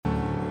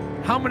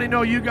How many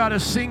know you got to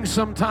sing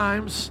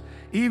sometimes,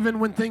 even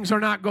when things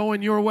are not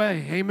going your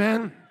way?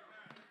 Amen.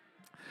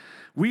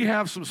 We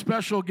have some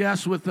special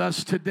guests with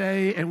us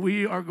today, and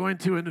we are going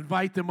to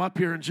invite them up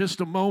here in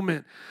just a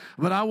moment.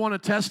 But I want to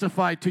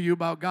testify to you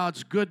about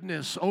God's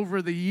goodness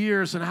over the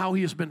years and how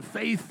He has been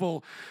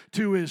faithful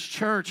to His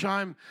church.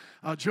 I'm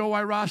Joe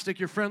Irostic,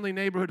 your friendly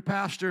neighborhood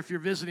pastor. If you're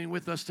visiting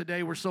with us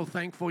today, we're so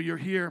thankful you're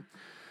here.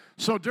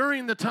 So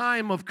during the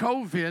time of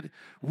COVID,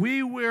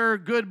 we were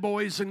good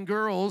boys and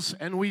girls,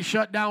 and we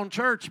shut down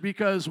church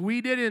because we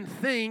didn't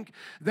think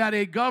that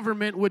a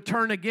government would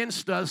turn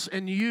against us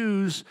and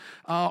use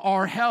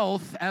our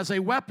health as a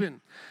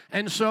weapon.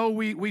 And so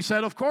we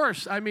said, of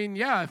course, I mean,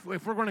 yeah,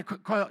 if we're going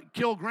to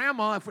kill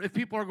grandma, if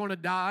people are going to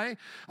die,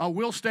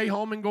 we'll stay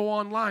home and go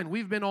online.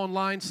 We've been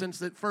online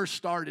since it first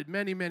started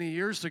many, many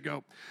years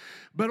ago.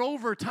 But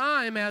over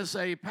time, as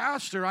a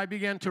pastor, I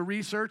began to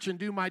research and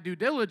do my due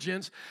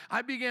diligence.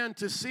 I began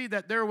to see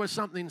that there was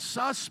something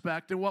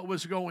suspect in what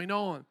was going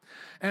on.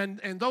 And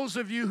those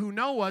of you who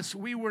know us,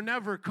 we were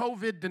never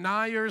COVID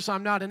deniers.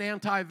 I'm not an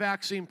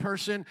anti-vaccine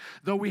person,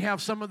 though we have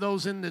some of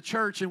those in the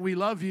church, and we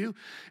love you,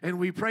 and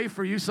we pray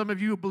for you. Some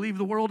of you believe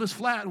the world is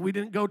flat, and we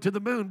didn't go to the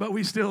moon, but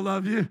we still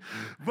love you.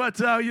 But,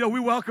 we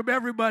welcome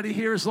everybody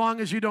here as long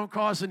as you don't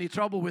cause any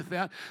trouble with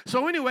that.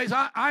 So anyways,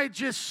 I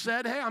just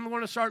said, hey, I'm going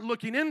to start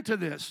looking into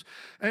this.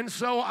 And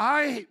so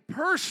I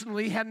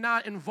personally had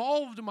not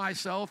involved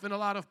myself in a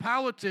lot of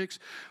politics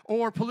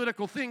or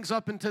political things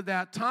up until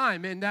that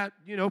time. And that,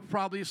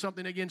 probably is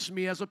something against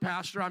me as a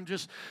pastor. I'm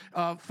just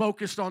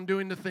focused on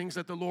doing the things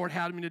that the Lord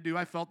had me to do.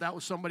 I felt that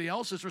was somebody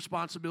else's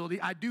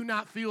responsibility. I do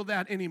not feel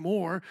that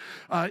anymore.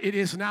 It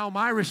is now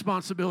my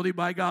responsibility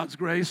by God's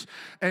grace.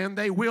 And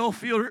they will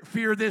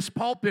fear this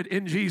pulpit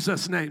in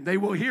Jesus' name. They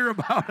will hear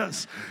about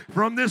us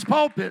from this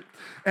pulpit.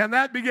 And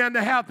that began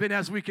to happen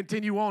as we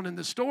continue on in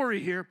the story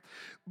here.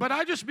 But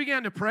I just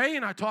began to pray,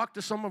 and I talked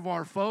to some of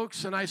our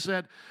folks, and I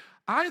said,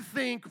 I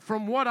think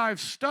from what I've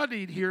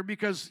studied here,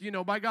 because,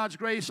 by God's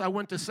grace, I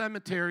went to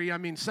seminary,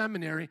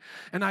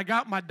 and I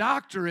got my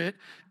doctorate,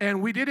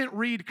 and we didn't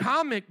read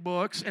comic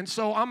books, and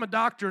so I'm a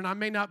doctor, and I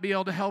may not be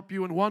able to help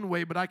you in one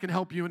way, but I can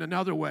help you in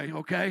another way,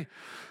 okay?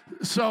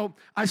 So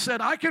I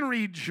said, I can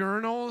read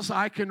journals,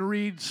 I can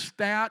read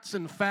stats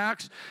and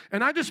facts,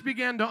 and I just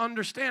began to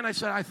understand. I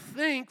said, I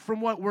think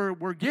from what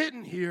we're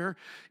getting here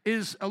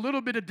is a little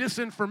bit of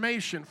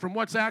disinformation from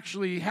what's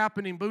actually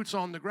happening boots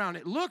on the ground.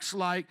 It looks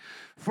like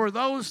for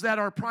those that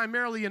are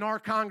primarily in our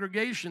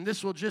congregation,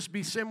 this will just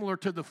be similar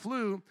to the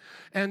flu,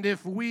 and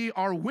if we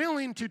are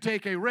willing to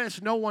take a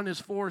risk, no one is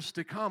forced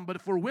to come, but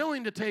if we're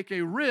willing to take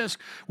a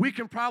risk, we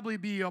can probably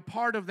be a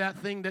part of that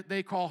thing that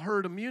they call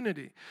herd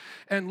immunity.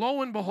 And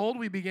lo and behold,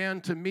 we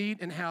began to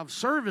meet and have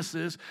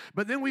services,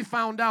 but then we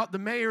found out the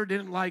mayor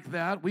didn't like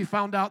that. We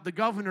found out the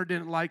governor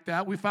didn't like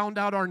that. We found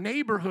out our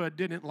neighborhood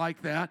didn't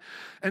like that.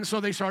 And so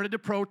they started to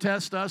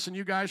protest us, and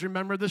you guys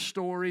remember the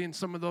story and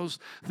some of those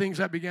things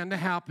that began to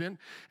happen.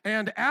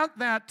 And at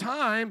that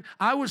time,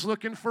 I was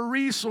looking for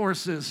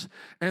resources.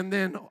 And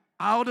then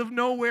out of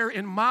nowhere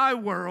in my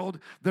world,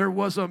 there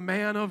was a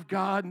man of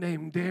God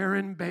named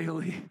Darren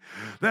Bailey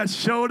that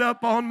showed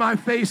up on my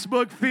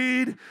Facebook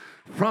feed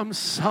from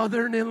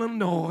Southern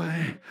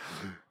Illinois.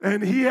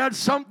 And he had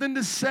something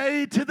to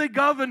say to the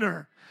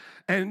governor.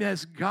 And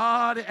as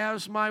God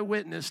as my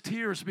witness,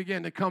 tears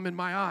began to come in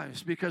my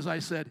eyes because I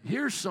said,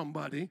 here's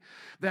somebody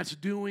that's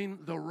doing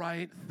the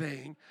right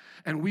thing,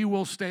 and we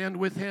will stand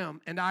with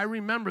him. And I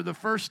remember the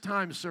first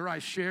time, sir, I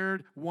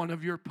shared one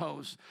of your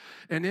posts,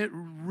 and it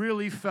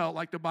really felt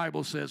like the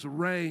Bible says,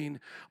 rain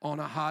on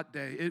a hot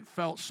day. It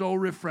felt so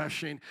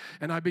refreshing,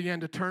 and I began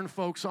to turn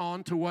folks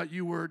on to what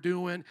you were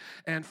doing.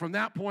 And from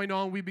that point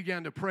on, we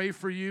began to pray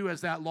for you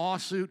as that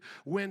lawsuit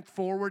went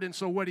forward. And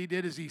so what he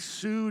did is he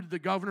sued the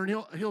governor,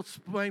 and he'll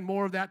explain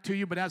more of that to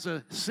you, but as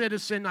a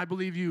citizen, I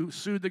believe you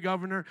sued the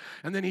governor,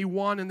 and then he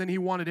won, and then he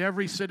wanted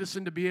every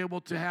citizen to be able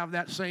to have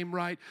that same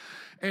right.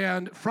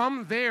 And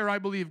from there, I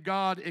believe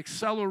God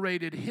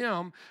accelerated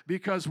him,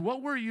 because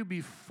what were you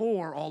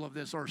before all of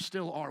this, or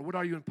still are? What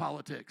are you in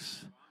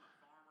politics?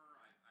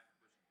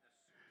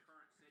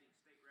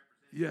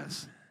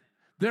 Yes.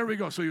 There we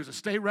go. So he was a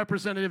state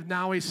representative,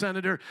 now a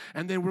senator,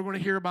 and then we're going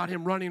to hear about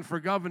him running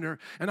for governor.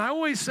 And I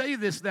always say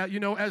this, that,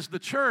 as the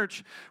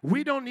church,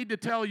 we don't need to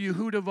tell you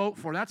who to vote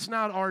for. That's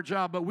not our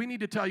job, but we need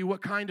to tell you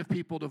what kind of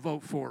people to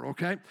vote for,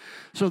 okay?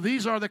 So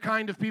these are the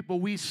kind of people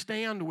we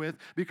stand with,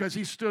 because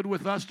he stood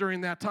with us during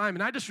that time.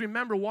 And I just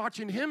remember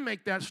watching him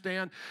make that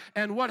stand,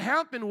 and what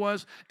happened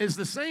is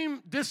the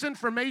same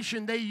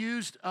disinformation they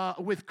used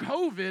with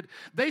COVID,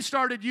 they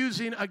started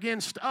using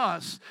against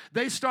us.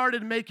 They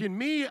started making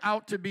me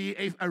out to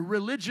be a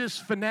religious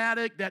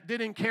fanatic that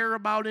didn't care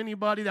about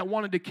anybody, that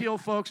wanted to kill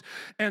folks,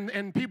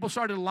 and people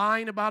started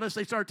lying about us.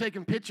 They started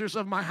taking pictures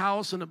of my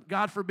house, and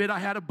God forbid I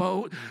had a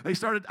boat.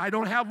 I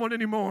don't have one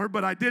anymore,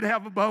 but I did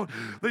have a boat.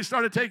 They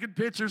started taking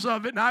pictures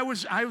of it, and I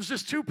was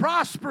just too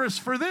prosperous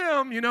for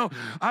them,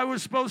 I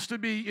was supposed to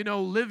be,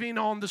 living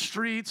on the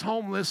streets,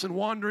 homeless and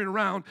wandering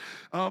around,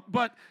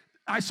 but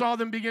I saw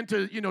them begin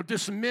to,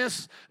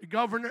 dismiss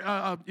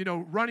Governor,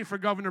 running for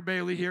Governor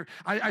Bailey here.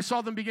 I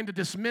saw them begin to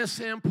dismiss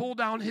him, pull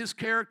down his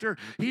character.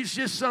 He's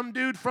just some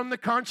dude from the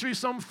country,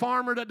 some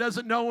farmer that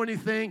doesn't know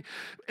anything.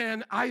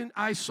 And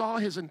I saw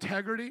his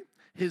integrity.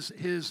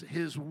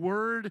 His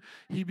word,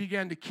 he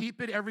began to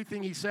keep it,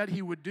 everything he said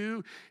he would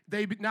do.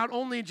 They not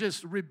only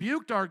just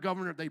rebuked our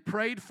governor, they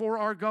prayed for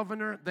our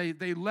governor,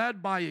 they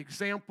led by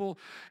example.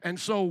 And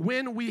so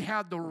when we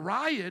had the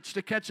riots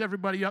to catch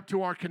everybody up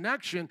to our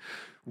connection,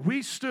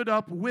 we stood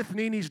up with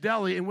Nini's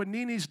Deli. And when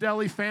Nini's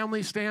Deli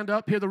family stand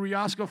up here, the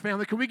Riosco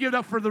family, can we give it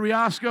up for the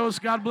Rioscos?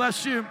 God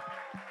bless you.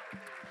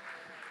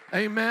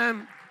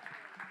 Amen.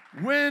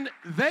 When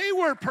they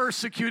were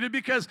persecuted,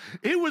 because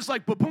it was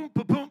like ba-boom,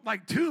 ba-boom,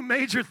 like two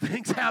major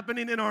things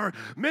happening in our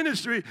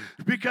ministry,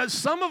 because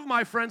some of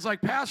my friends,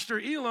 like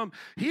Pastor Elam,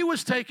 he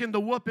was taking the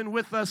whooping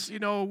with us,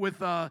 with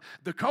the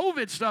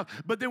COVID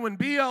stuff, but then when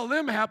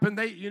BLM happened,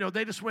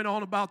 they just went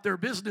on about their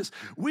business.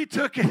 We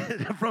took it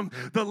from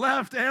the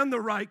left and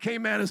the right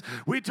came at us.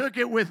 We took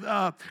it with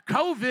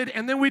COVID,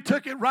 and then we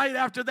took it right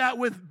after that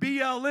with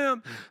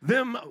BLM,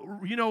 them,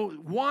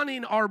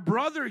 wanting our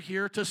brother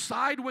here to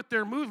side with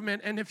their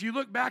movement. And if you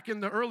look back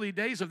in the early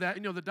days of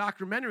that, the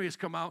documentary has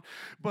come out,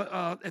 but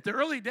at the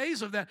early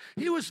days of that,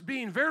 he was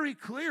being very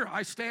clear.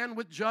 I stand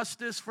with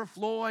justice for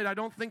Floyd. I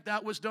don't think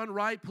that was done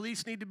right.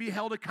 Police need to be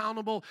held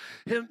accountable.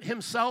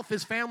 Himself,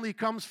 his family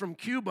comes from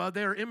Cuba.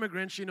 They're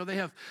immigrants. They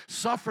have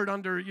suffered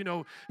under,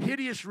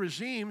 hideous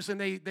regimes, and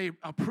they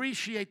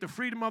appreciate the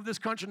freedom of this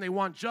country, and they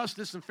want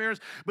justice and fairness.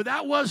 But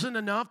that wasn't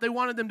enough. They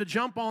wanted them to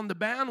jump on the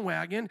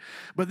bandwagon.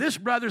 But this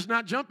brother's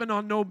not jumping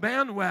on no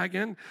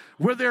bandwagon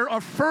where they're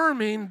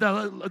affirming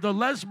the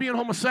lesbian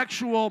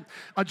homosexual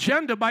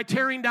agenda by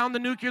tearing down the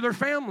nuclear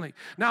family.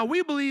 Now,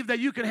 we believe that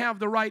you can have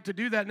the right to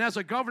do that, and as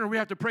a governor, we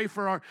have to pray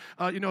for our,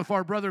 if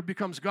our brother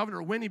becomes governor,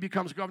 or when he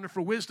becomes governor,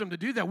 for wisdom to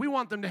do that. We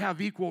want them to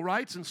have equal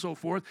rights and so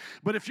forth,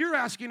 but if you're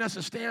asking us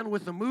to stand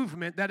with a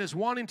movement that is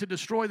wanting to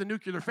destroy the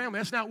nuclear family,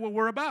 that's not what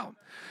we're about.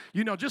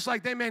 Just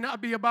like they may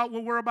not be about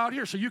what we're about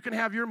here, so you can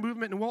have your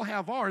movement and we'll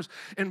have ours.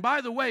 And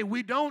by the way,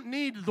 we don't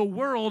need the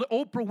world,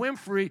 Oprah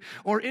Winfrey,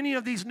 or any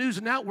of these news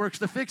networks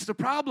to fix the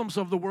problems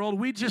of the world.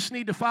 We just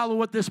need to follow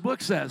what this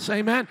book says.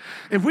 Amen.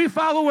 If we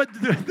follow what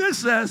this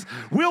says,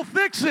 we'll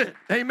fix it.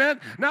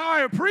 Amen. Now,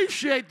 I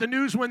appreciate the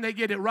news when they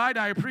get it right.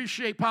 I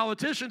appreciate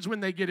politicians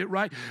when they get it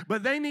right.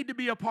 But they need to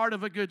be a part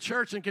of a good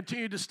church and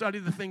continue to study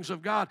the things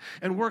of God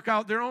and work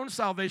out their own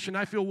salvation.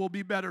 I feel we'll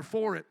be better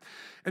for it.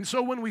 And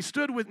so when we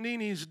stood with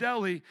Nini's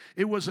Deli,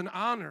 it was an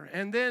honor.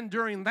 And then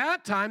during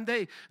that time,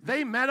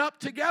 they met up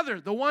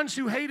together. The ones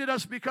who hated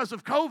us because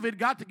of COVID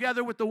got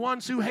together with the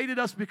ones who hated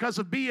us because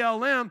of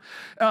BLM,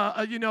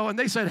 and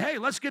they said, hey,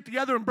 let's get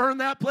together and burn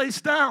that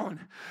place down.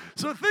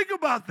 So think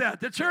about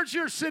that. The church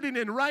you're sitting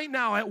in right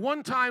now at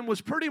one time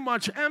was pretty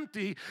much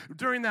empty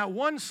during that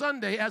one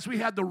Sunday as we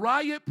had the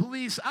riot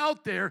police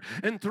out there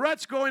and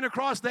threats going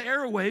across the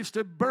airwaves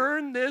to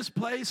burn this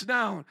place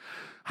down.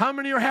 How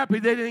many are happy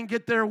they didn't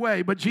get their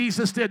way, but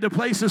Jesus did? The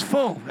place is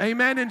full.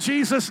 Amen. In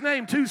Jesus'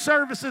 name, 2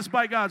 services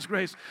by God's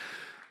grace.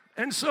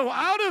 And so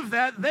out of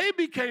that, they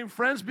became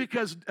friends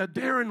because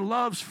Darren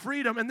loves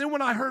freedom. And then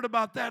when I heard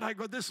about that, I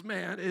go, this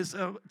man is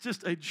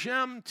just a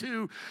gem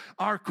to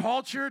our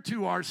culture,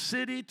 to our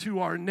city, to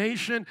our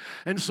nation.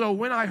 And so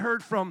when I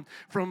heard from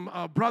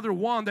Brother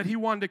Juan that he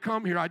wanted to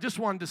come here, I just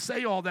wanted to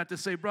say all that to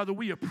say, brother,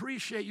 we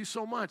appreciate you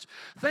so much.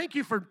 Thank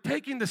you for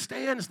taking the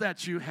stands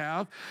that you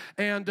have.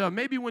 And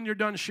maybe when you're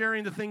done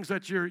sharing the things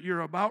that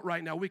you're about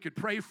right now, we could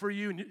pray for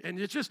you. And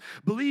just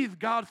believe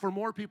God for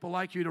more people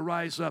like you to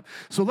rise up.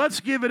 So let's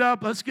give it up.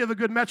 Let's give a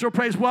good Metro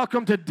praise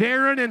welcome to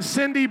Darren and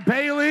Cindy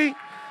Bailey.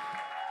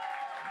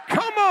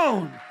 Come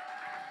on.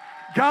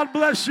 God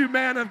bless you,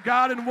 man of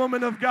God and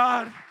woman of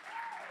God.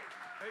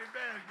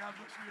 Amen. God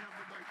bless you.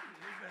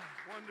 Amen.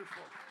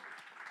 Wonderful.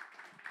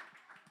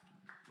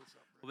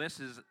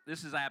 Well,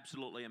 this is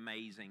absolutely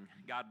amazing.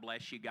 God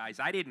bless you guys.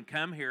 I didn't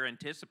come here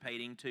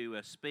anticipating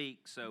to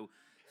speak, so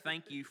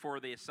thank you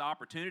for this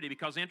opportunity,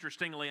 because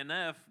interestingly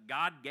enough,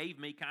 God gave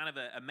me kind of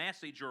a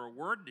message or a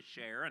word to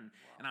share, and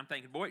I'm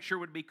thinking, boy, it sure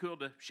would be cool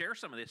to share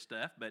some of this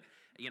stuff, but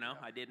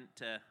I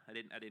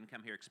didn't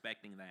come here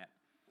expecting that.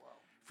 Wow.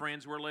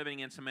 Friends, we're living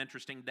in some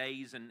interesting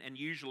days, and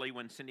usually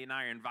when Cindy and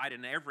I are invited,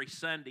 and every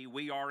Sunday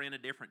we are in a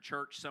different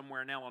church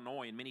somewhere in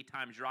Illinois, and many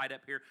times right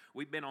up here.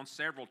 We've been on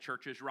several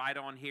churches right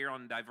on here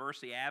on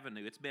Diversity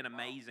Avenue. It's been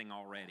amazing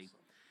already. Awesome.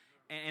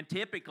 And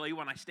typically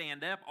when I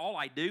stand up, all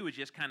I do is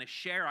just kind of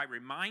share. I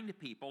remind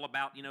people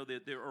about,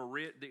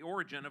 the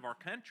origin of our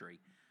country,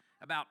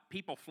 about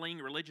people fleeing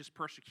religious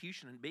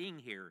persecution and being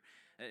here,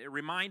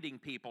 reminding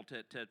people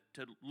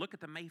to look at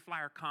the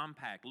Mayflower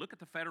Compact, look at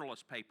the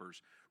Federalist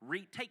Papers,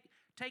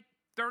 take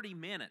 30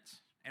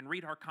 minutes and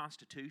read our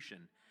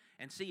Constitution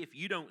and see if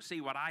you don't see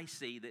what I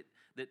see,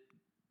 that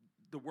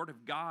the Word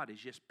of God is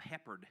just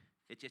peppered.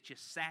 It's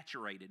just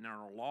saturated in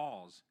our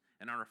laws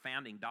and our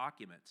founding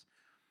documents.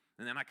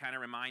 And then I kind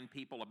of remind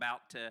people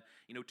about,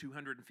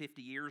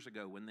 250 years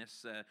ago when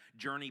this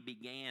journey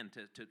began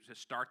to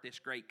start this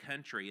great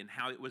country, and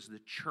how it was the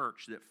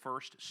church that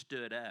first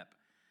stood up.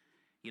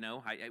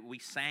 We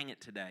sang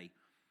it today,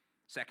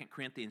 2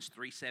 Corinthians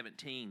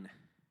 3:17,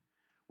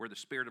 where the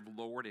Spirit of the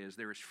Lord is,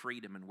 there is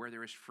freedom, and where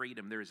there is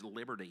freedom, there is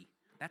liberty.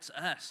 That's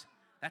us.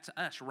 That's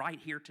us right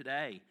here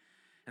today.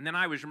 And then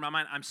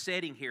I'm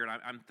sitting here and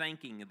I'm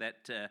thinking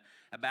that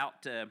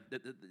about the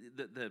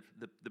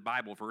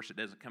Bible verse. It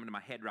doesn't come into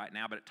my head right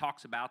now, but it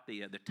talks about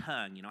the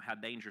tongue. How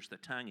dangerous the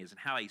tongue is, and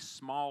how a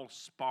small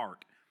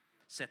spark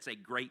sets a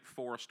great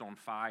forest on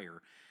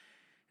fire.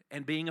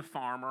 And being a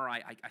farmer,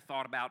 I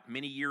thought about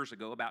many years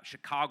ago about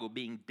Chicago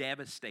being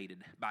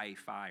devastated by a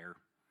fire.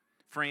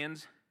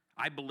 Friends,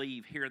 I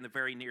believe here in the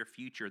very near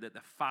future that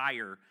the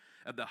fire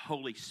of the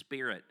Holy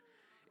Spirit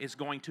is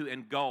going to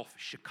engulf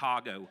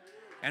Chicago.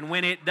 And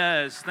when it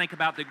does, think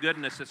about the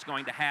goodness that's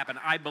going to happen.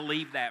 I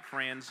believe that,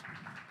 friends.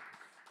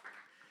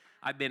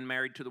 I've been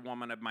married to the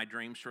woman of my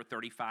dreams for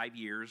 35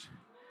 years.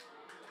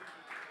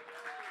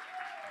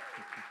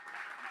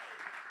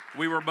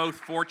 We were both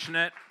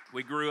fortunate.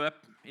 We grew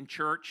up in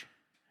church.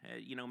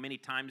 Many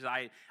times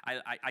I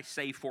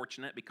say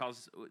fortunate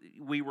because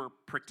we were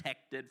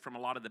protected from a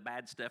lot of the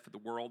bad stuff of the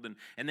world.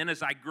 And then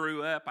as I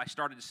grew up, I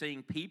started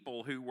seeing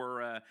people who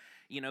were,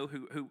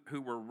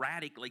 who were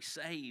radically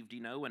saved,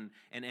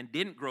 and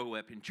didn't grow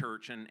up in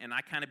church. And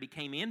I kind of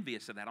became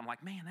envious of that. I'm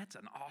like, man, that's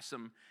an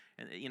awesome,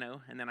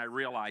 and then I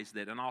realized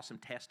that an awesome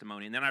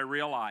testimony. And then I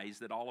realized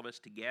that all of us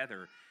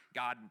together,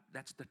 God,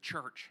 that's the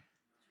church.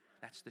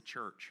 That's the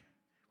church.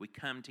 We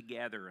come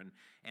together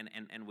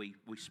and we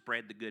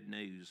spread the good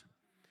news.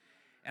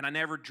 And I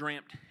never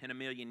dreamt in a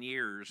million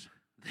years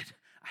that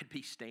I'd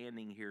be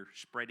standing here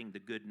spreading the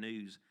good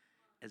news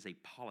as a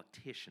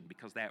politician,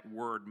 because that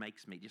word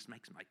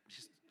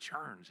just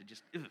churns. It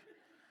just, ugh.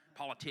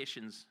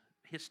 Politicians,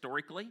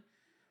 historically,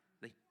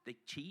 they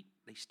cheat,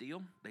 they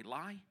steal, they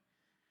lie,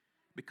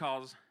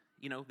 because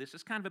this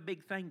is kind of a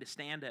big thing to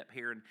stand up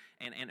here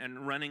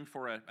and running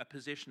for a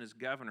position as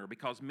governor,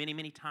 because many,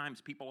 many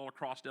times people all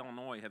across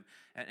Illinois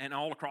and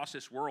all across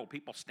this world,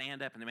 people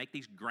stand up and they make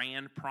these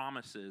grand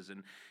promises,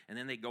 and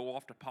then they go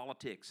off to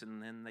politics,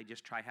 and then they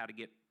just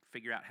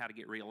figure out how to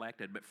get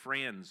reelected. But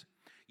friends,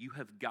 you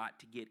have got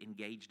to get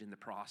engaged in the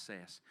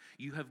process.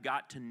 You have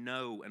got to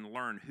know and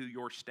learn who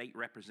your state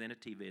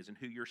representative is, and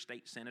who your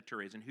state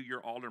senator is, and who your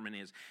alderman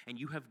is. And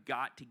you have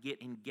got to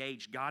get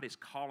engaged. God is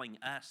calling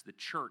us, the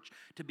church,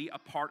 to be a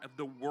part of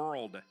the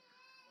world.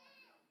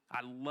 I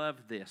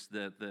love this.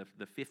 The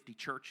 50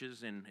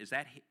 churches, and is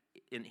that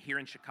here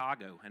in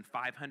Chicago, and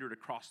 500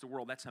 across the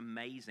world. That's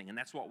amazing, and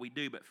that's what we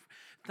do. But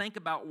think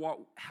about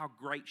how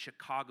great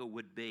Chicago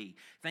would be.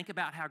 Think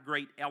about how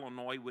great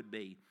Illinois would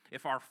be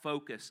if our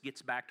focus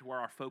gets back to where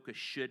our focus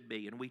should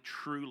be, and we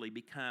truly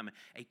become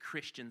a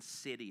Christian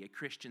city, a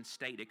Christian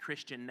state, a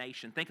Christian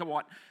nation. Think of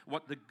what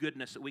the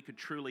goodness that we could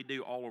truly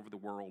do all over the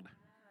world.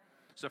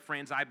 So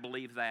friends, I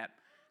believe that.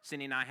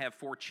 Cindy and I have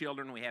 4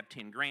 children. We have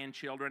 10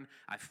 grandchildren.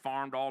 I've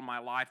farmed all my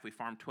life. We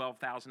farmed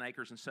 12,000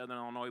 acres in southern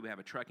Illinois. We have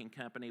a trucking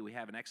company. We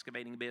have an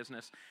excavating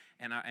business.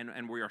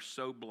 And we are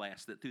so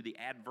blessed that through the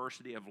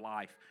adversity of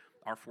life,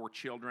 our 4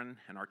 children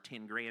and our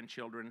 10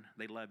 grandchildren,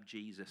 they love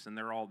Jesus. And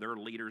they're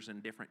leaders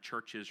in different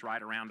churches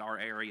right around our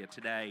area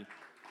today.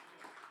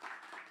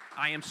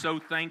 I am so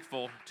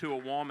thankful to a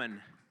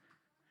woman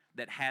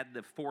that had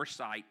the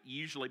foresight,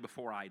 usually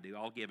before I do.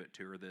 I'll give it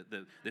to her,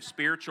 the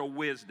spiritual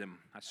wisdom.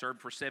 I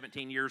served for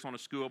 17 years on a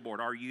school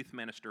board. Our youth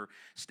minister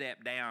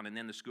stepped down, and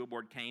then the school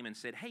board came and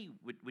said, hey,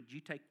 would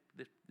you take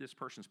this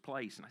person's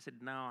place? And I said,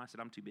 no. I said,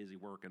 I'm too busy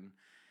working.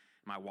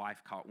 My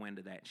wife caught wind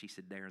of that, and she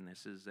said, Darren,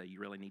 you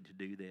really need to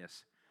do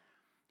this.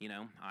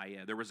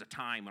 There was a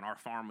time when our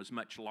farm was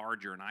much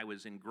larger, and I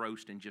was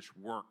engrossed in just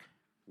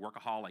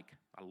workaholic.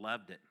 I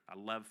loved it. I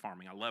love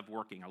farming. I love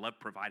working. I love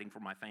providing for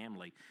my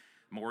family.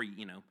 More,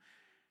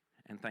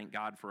 and thank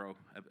God for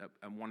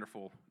a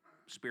wonderful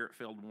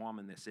spirit-filled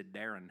woman that said,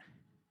 Darren,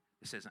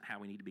 this isn't how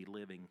we need to be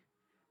living.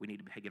 We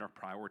need to get our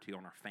priority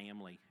on our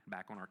family,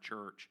 back on our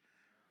church.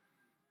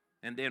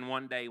 And then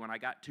one day when I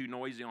got too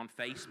noisy on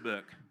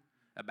Facebook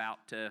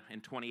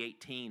in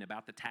 2018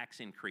 about the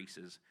tax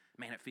increases,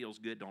 man, it feels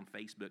good on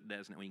Facebook,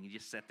 doesn't it? When you can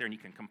just sit there and you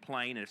can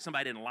complain, and if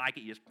somebody didn't like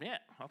it,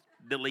 I'll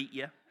delete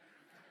you.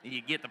 And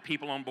you get the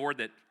people on board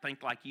that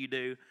think like you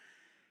do.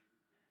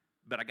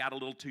 But I got a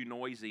little too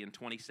noisy in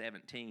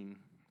 2017,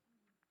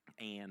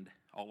 and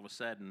all of a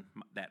sudden,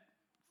 that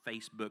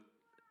Facebook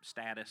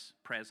status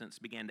presence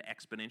began to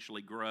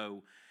exponentially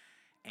grow.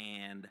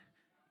 And,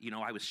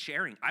 I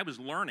was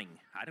learning.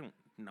 I don't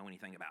know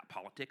anything about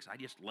politics. I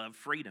just love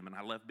freedom, and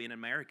I love being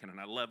American, and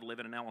I love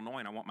living in Illinois,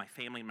 and I want my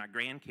family and my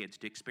grandkids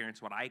to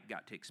experience what I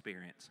got to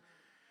experience.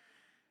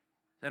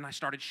 Then I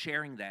started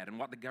sharing that and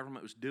what the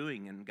government was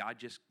doing, and God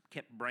just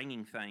kept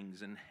bringing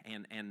things, and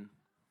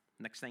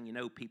next thing you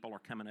know, people are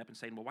coming up and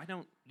saying, well, why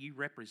don't you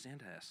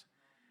represent us?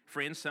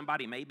 Friends,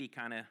 somebody may be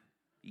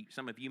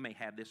some of you may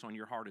have this on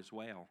your heart as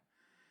well.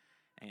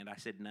 And I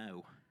said,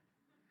 no.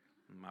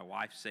 My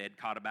wife said,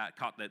 caught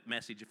the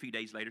message a few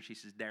days later. She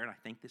says, Darren, I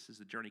think this is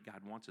the journey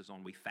God wants us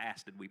on. We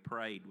fasted, we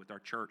prayed with our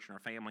church and our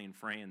family and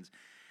friends.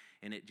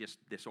 And it just,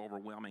 this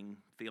overwhelming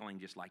feeling,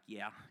 just like,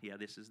 yeah,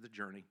 this is the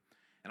journey.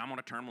 And I'm going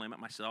to term limit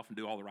myself and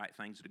do all the right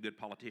things that a good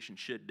politician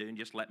should do, and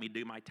just let me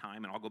do my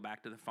time, and I'll go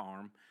back to the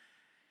farm.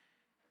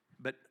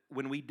 But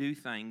when we do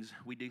things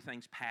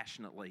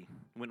passionately.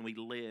 When we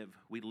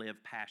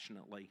live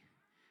passionately.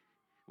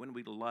 When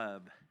we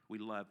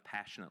love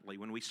passionately.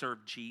 When we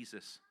serve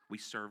Jesus, we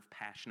serve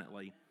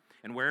passionately.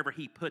 And wherever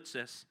He puts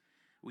us,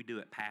 we do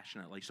it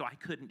passionately. So I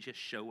couldn't just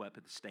show up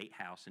at the State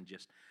House and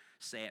just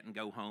sit and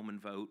go home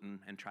and vote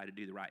and try to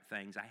do the right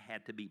things. I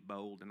had to be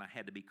bold and I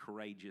had to be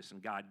courageous,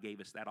 and God gave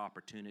us that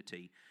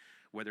opportunity,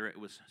 whether it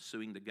was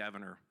suing the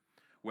governor,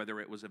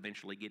 whether it was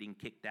eventually getting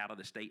kicked out of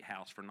the State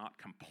House for not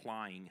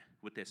complying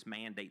with this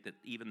mandate that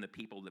even the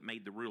people that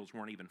made the rules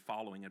weren't even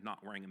following, of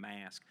not wearing a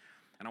mask.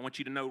 And I want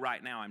you to know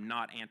right now, I'm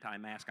not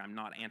anti-mask, I'm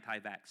not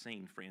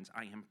anti-vaccine, friends.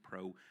 I am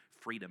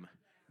pro-freedom.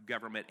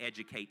 Government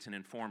educates and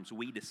informs.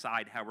 We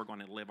decide how we're going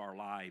to live our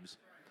lives.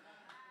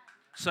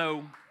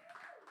 So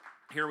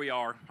here we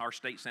are. Our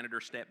state senator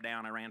stepped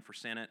down. I ran for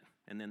Senate,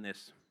 and then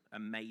this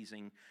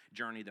amazing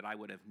journey that I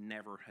would have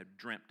never have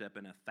dreamt up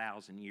in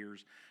 1,000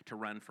 years to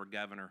run for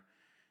governor.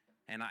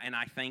 And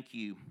I thank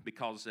you,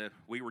 because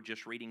we were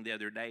just reading the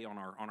other day on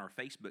our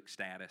Facebook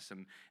status,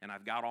 and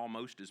I've got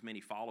almost as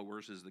many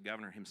followers as the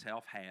governor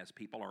himself has.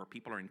 People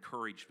are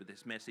encouraged with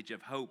this message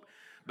of hope.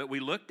 But we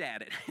looked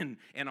at it, and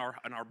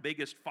our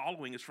biggest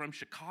following is from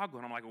Chicago,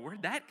 and I'm like, well,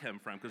 where'd that come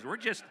from?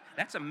 Because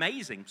that's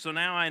amazing. So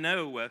now I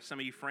know some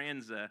of you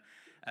friends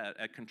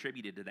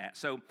contributed to that.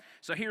 So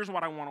here's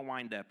what I want to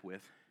wind up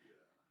with.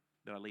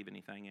 Did I leave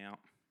anything out?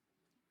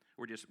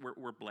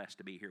 We're blessed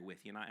to be here with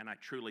you, and I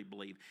truly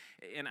believe,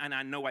 and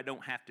I know I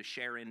don't have to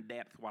share in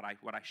depth what I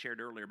shared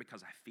earlier,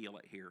 because I feel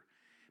it here.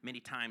 Many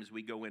times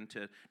we go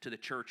into the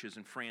churches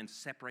and friends,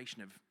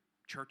 separation of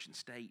church and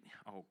state.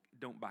 Oh,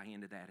 don't buy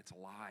into that. It's a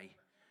lie.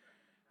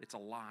 It's a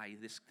lie.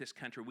 This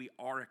country, we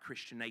are a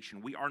Christian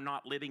nation. We are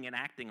not living and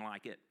acting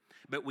like it,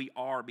 but we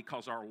are,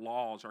 because our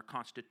laws, our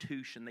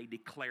Constitution, they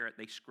declare it,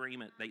 they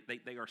scream it,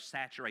 they are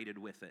saturated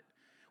with it.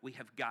 We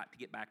have got to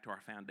get back to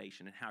our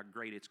foundation and how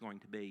great it's going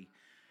to be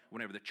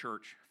whenever the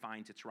church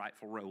finds its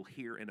rightful role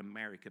here in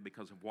America,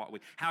 because of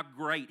how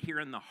great here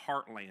in the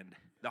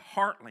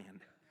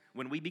heartland,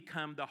 when we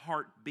become the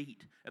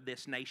heartbeat of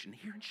this nation,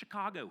 here in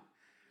Chicago.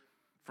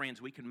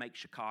 Friends, we can make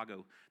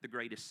Chicago the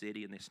greatest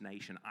city in this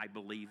nation. I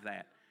believe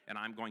that, and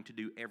I'm going to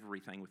do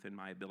everything within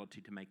my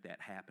ability to make that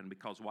happen,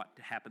 because what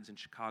happens in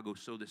Chicago,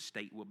 so the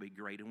state will be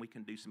great, and we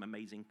can do some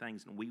amazing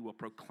things, and we will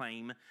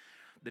proclaim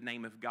the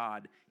name of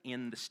God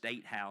in the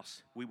State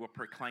House. We will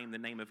proclaim the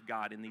name of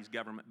God in these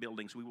government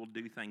buildings. We will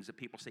do things that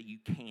people say you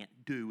can't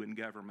do in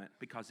government,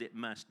 because it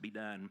must be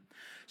done.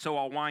 So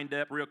I'll wind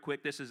up real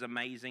quick. This is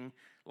amazing.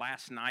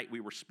 Last night we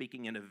were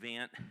speaking an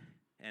event,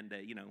 and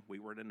we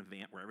were at an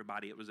event where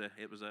everybody, it was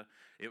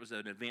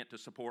an event to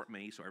support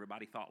me, so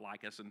everybody thought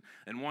like us.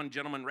 And one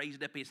gentleman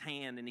raised up his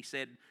hand and he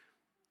said,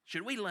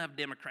 "Should we love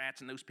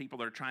Democrats and those people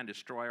that are trying to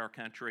destroy our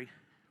country?"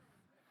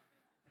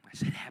 I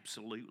said,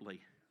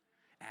 absolutely.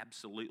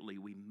 Absolutely,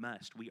 we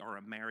must. We are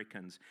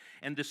Americans.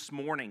 And this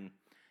morning,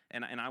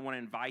 and I want to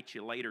invite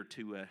you later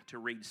to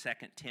read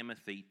 2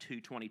 Timothy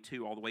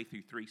 2:22 all the way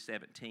through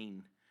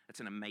 3:17.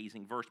 That's an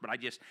amazing verse. But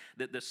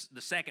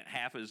the second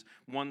half is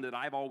one that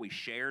I've always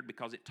shared,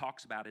 because it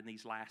talks about in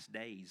these last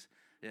days.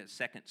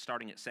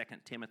 Starting at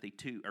 2 Timothy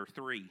 2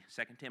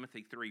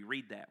 Timothy 3.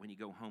 Read that when you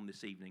go home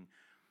this evening,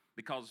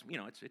 because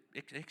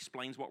it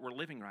explains what we're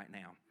living right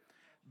now.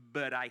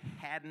 But I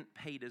hadn't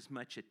paid as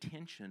much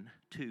attention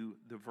to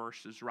the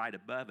verses right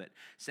above it.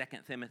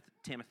 2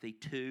 Timothy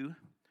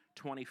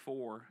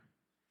 2:24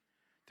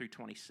 through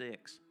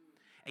 26.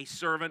 A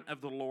servant of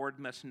the Lord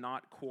must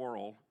not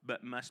quarrel,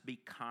 but must be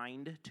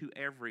kind to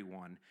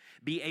everyone.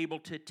 Be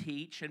able to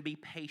teach and be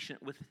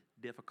patient with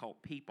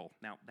difficult people.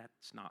 Now,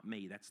 that's not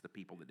me. That's the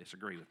people that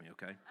disagree with me,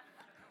 okay?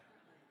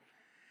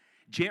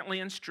 Gently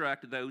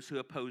instruct those who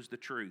oppose the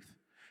truth.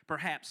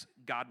 Perhaps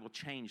God will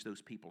change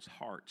those people's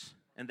hearts,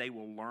 and they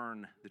will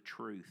learn the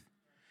truth.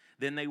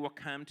 Then they will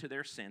come to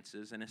their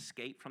senses and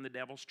escape from the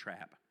devil's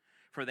trap,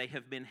 for they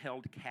have been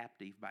held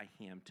captive by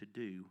him to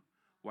do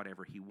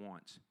whatever he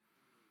wants.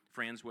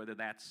 Friends, whether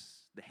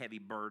that's the heavy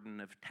burden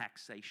of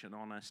taxation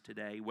on us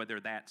today, whether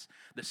that's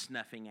the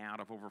snuffing out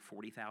of over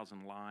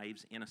 40,000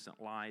 lives,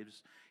 innocent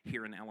lives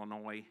here in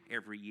Illinois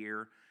every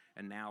year,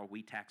 and now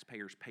we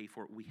taxpayers pay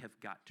for it, we have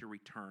got to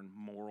return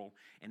morality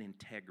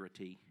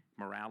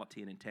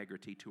and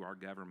integrity to our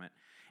government.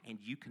 And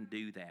you can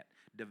do that.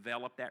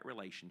 Develop that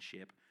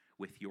relationship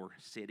with your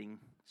sitting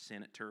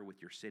senator,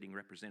 with your sitting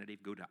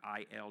representative. Go to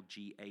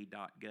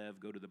ilga.gov,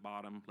 go to the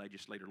bottom,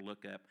 legislator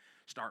lookup.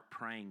 Start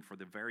praying for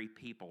the very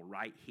people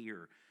right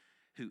here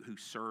who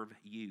serve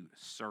you.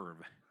 Serve.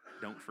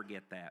 Don't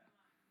forget that.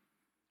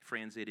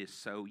 Friends, it is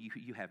so,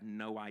 you have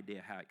no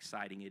idea how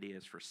exciting it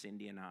is for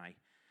Cindy and I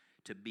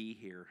to be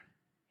here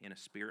in a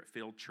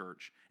Spirit-filled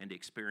church and to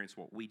experience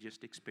what we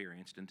just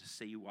experienced and to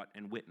see what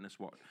and witness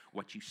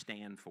what you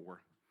stand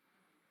for.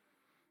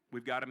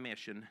 We've got a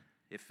mission.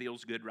 It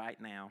feels good right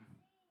now.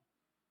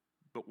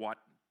 But what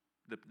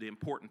the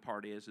important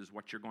part is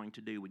what you're going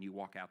to do when you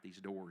walk out these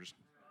doors.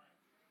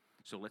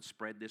 So let's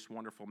spread this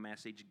wonderful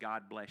message.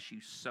 God bless you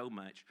so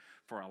much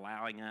for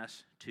allowing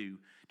us to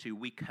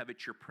we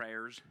covet your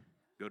prayers.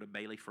 Go to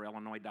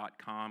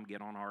baileyforillinois.com,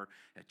 get on our,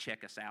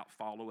 check us out,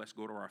 follow us,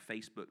 go to our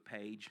Facebook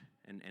page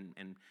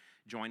and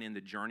join in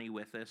the journey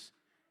with us.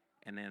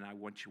 And then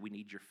we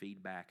need your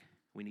feedback.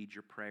 We need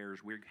your prayers.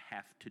 We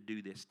have to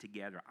do this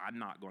together. I'm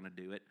not going to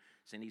do it.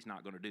 Cindy's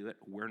not going to do it.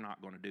 We're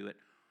not going to do it.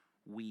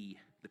 We,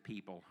 the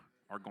people,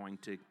 are going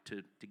to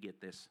get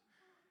this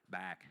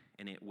back,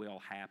 and it will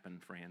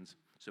happen, friends.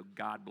 So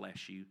God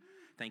bless you.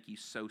 Thank you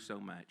so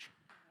much.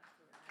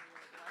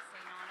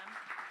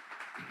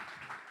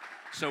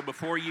 So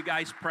before you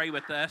guys pray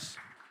with us,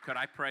 could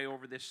I pray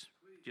over this?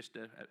 Just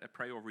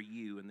pray over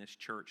you and this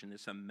church and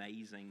this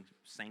amazing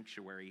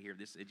sanctuary here.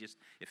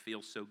 It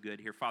feels so good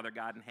here. Father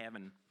God in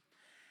heaven,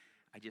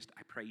 I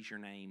praise your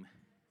name.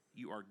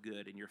 You are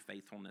good, and your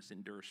faithfulness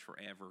endures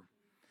forever.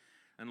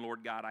 And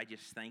Lord God, I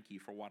just thank you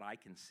for what I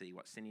can see,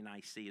 what Cindy and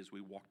I see as we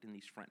walked in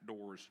these front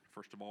doors.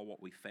 First of all,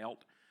 what we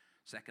felt.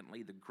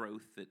 Secondly, the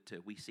growth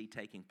that we see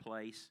taking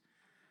place.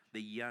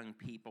 The young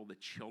people, the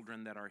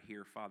children that are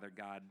here, Father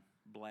God,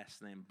 bless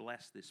them.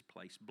 Bless this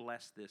place.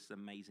 Bless this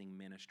amazing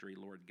ministry,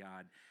 Lord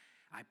God.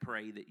 I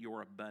pray that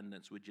your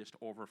abundance would just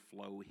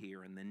overflow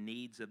here and the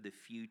needs of the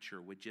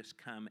future would just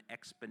come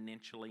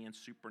exponentially and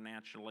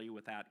supernaturally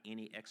without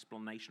any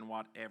explanation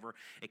whatever,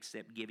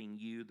 except giving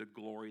you the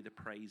glory, the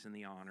praise, and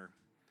the honor.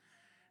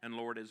 And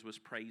Lord, as was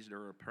prayed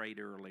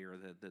earlier,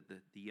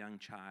 the young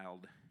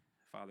child,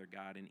 Father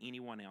God, and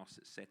anyone else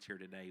that sits here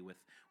today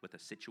with a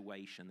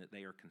situation that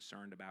they are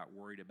concerned about,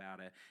 worried about,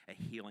 a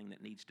healing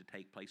that needs to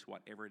take place,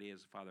 whatever it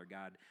is, Father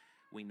God,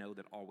 we know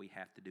that all we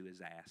have to do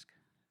is ask.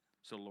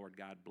 So, Lord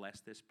God,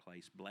 bless this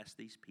place. Bless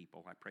these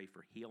people. I pray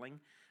for healing.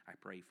 I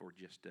pray for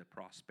just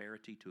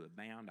prosperity to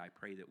abound. I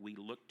pray that we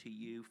look to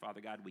you.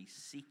 Father God, we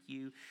seek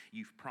you.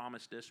 You've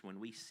promised us when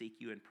we seek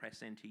you and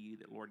press into you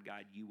that, Lord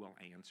God, you will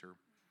answer.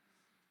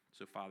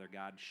 So, Father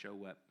God,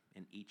 show up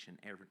in each and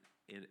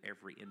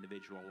every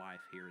individual life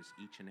here as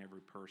each and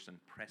every person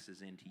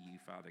presses into you,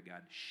 Father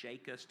God.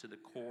 Shake us to the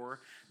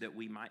core that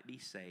we might be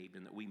saved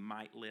and that we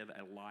might live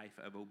a life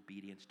of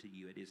obedience to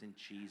you. It is in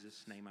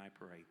Jesus' name I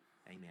pray.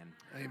 Amen.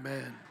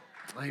 Amen.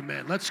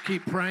 Amen. Let's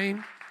keep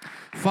praying.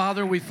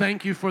 Father, we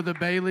thank you for the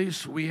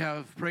Baileys. We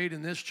have prayed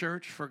in this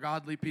church for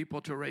godly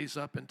people to raise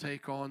up and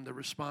take on the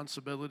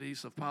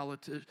responsibilities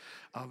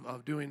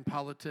of doing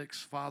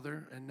politics,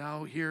 Father. And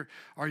now here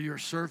are your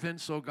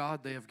servants, oh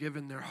God. They have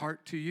given their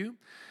heart to you.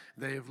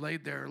 They have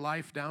laid their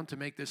life down to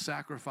make this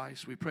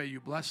sacrifice. We pray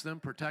you bless them,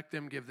 protect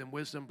them, give them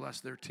wisdom,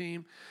 bless their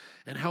team,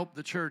 and help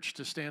the church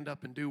to stand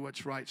up and do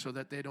what's right so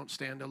that they don't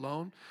stand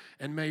alone.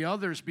 And may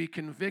others be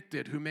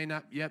convicted who may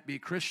not yet be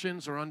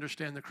Christians or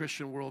understand the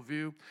Christian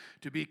worldview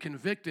to be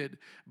convicted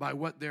by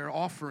what they're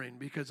offering,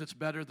 because it's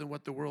better than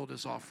what the world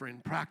is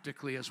offering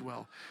practically as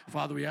well.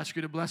 Father, we ask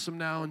you to bless them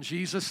now in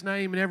Jesus'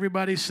 name. And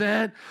everybody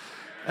said,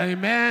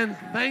 amen.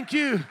 Thank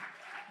you.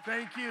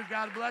 Thank you.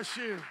 God bless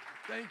you.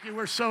 Thank you.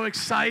 We're so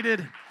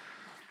excited.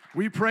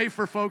 We pray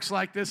for folks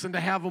like this, and to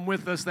have them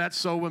with us, that's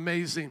so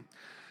amazing.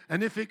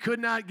 And if it could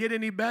not get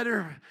any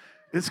better,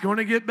 it's going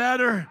to get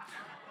better,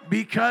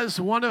 because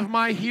one of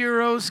my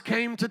heroes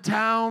came to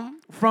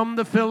town from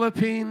the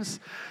Philippines,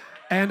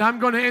 and I'm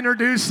going to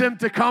introduce him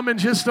to come in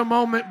just a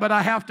moment, but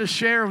I have to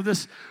share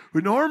this.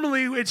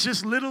 Normally, it's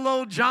just little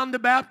old John the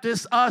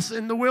Baptist, us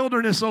in the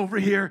wilderness over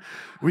here.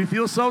 We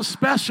feel so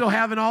special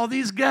having all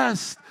these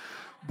guests.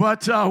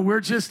 But we're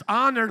just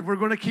honored. We're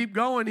going to keep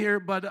going here.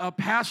 But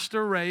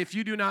Pastor Ray, if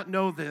you do not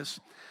know this,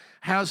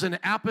 has an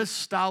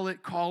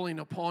apostolic calling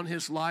upon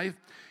his life.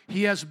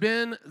 He has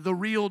been the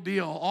real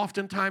deal.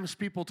 Oftentimes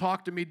people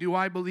talk to me, do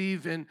I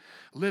believe in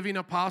living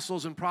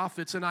apostles and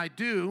prophets? And I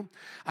do.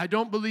 I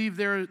don't believe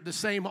they're the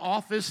same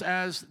office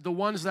as the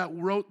ones that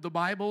wrote the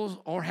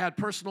Bible or had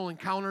personal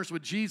encounters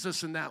with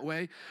Jesus in that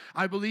way.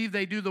 I believe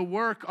they do the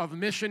work of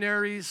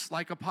missionaries,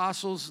 like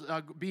apostles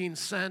being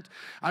sent.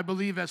 I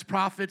believe as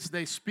prophets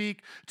they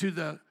speak to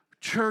the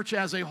church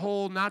as a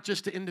whole, not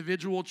just to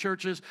individual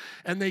churches,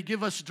 and they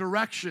give us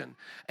direction.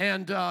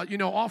 And,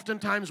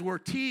 oftentimes we're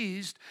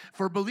teased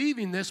for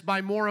believing this by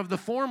more of the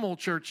formal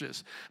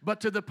churches. But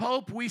to the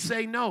Pope, we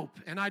say nope.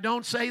 And I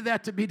don't say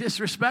that to be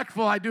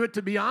disrespectful. I do it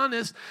to be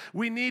honest.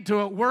 We need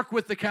to work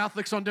with the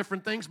Catholics on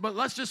different things, but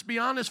let's just be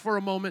honest for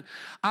a moment.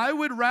 I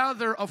would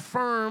rather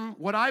affirm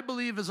what I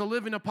believe is a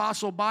living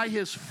apostle by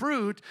his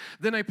fruit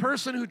than a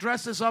person who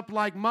dresses up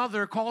like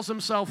mother, calls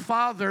himself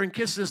father, and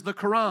kisses the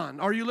Quran.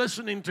 Are you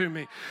listening to me?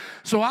 me?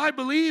 So I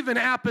believe in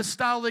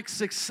apostolic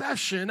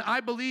succession.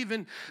 I believe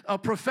in a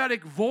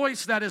prophetic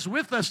voice that is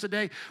with us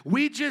today.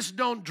 We just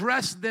don't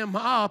dress them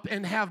up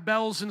and have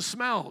bells and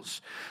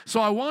smells.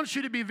 So I want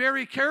you to be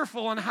very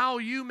careful on how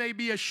you may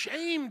be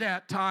ashamed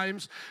at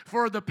times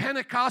for the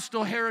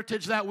Pentecostal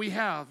heritage that we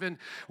have. And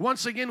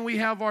once again, we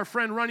have our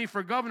friend running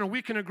for governor.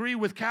 We can agree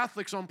with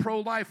Catholics on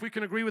pro-life. We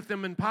can agree with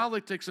them in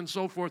politics and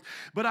so forth.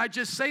 But I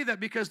just say that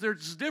because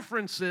there's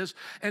differences.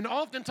 And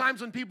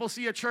oftentimes when people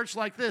see a church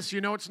like this,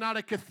 it's not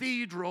a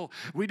cathedral.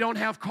 We don't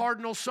have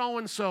Cardinal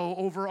so-and-so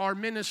over our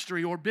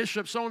ministry or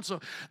Bishop so-and-so.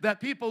 That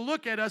people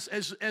look at us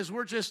as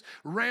we're just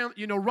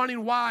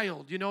running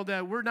wild,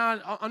 that we're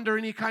not under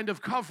any kind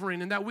of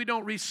covering and that we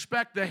don't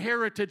respect the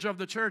heritage of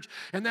the church.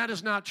 And that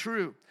is not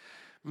true.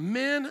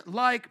 Men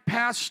like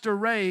Pastor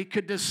Ray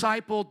could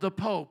disciple the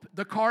Pope,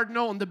 the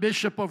Cardinal, and the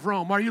Bishop of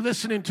Rome. Are you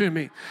listening to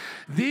me?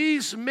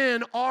 These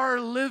men are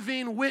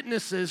living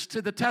witnesses to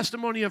the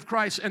testimony of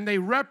Christ, and they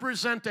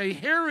represent a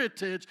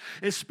heritage,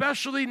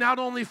 especially not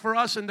only for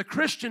us in the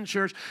Christian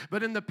church,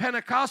 but in the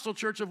Pentecostal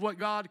church of what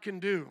God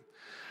can do.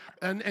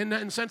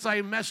 And since I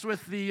messed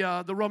with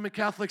the Roman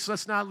Catholics,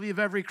 let's not leave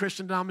every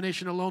Christian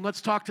denomination alone. Let's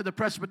talk to the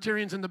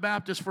Presbyterians and the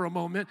Baptists for a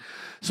moment.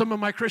 Some of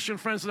my Christian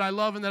friends that I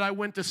love and that I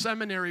went to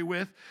seminary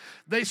with,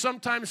 they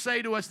sometimes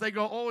say to us, they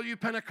go, oh, you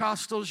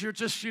Pentecostals, you're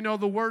just,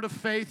 the word of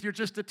faith. You're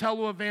just a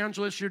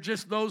televangelist. You're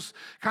just those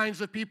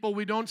kinds of people.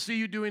 We don't see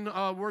you doing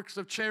works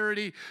of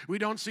charity. We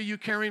don't see you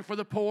caring for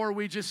the poor.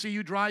 We just see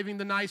you driving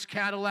the nice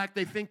Cadillac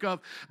they think of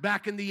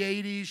back in the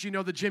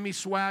 80s, the Jimmy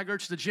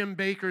Swaggarts, the Jim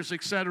Bakkers,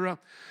 etc.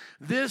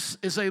 This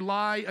is a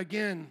lie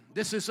again.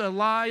 This is a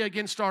lie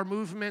against our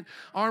movement.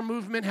 Our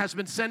movement has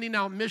been sending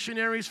out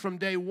missionaries from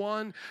day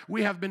one.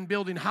 We have been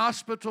building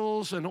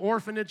hospitals and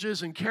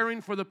orphanages and caring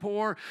for the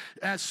poor.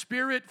 As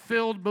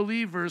Spirit-filled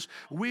believers,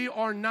 we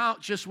are not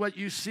just what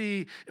you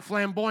see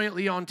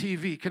flamboyantly on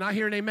TV. Can I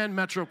hear an amen,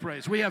 Metro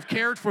Praise? We have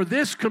cared for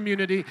this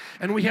community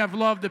and we have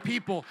loved the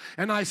people.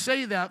 And I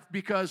say that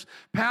because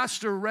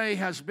Pastor Ray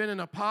has been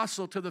an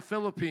apostle to the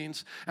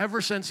Philippines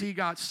ever since he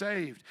got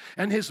saved.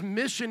 And his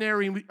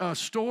missionary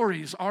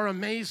stories are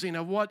amazing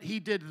of what he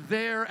did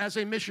there as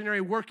a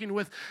missionary, working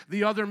with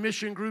the other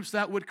mission groups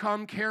that would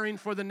come, caring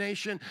for the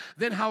nation.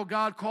 Then how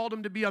God called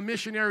him to be a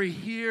missionary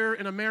here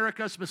in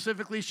America,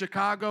 specifically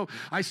Chicago.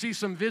 I see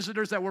some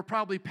visitors that were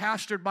probably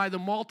pastored by the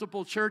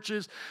multiple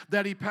churches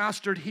that he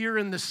pastored here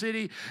in the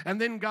city. And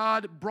then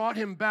God brought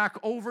him back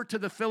over to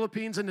the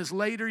Philippines in his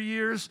later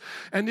years.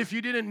 And if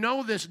you didn't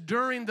know this,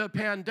 during the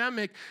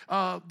pandemic,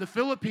 the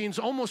Philippines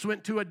almost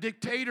went to a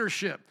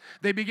dictatorship.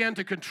 They began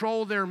to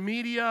control their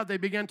media. They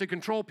began to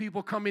control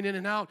people coming in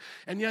and out,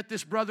 and yet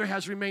this brother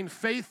has remained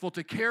faithful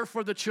to care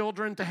for the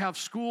children, to have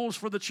schools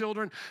for the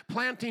children,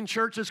 planting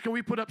churches. Can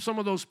we put up some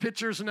of those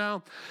pictures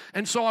now?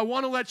 And so I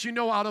want to let you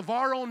know, out of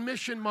our own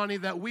mission money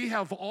that we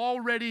have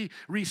already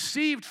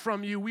received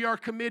from you, we are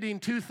committing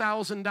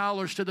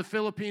 $2,000 to the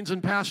Philippines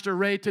and Pastor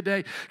Ray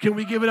today. Can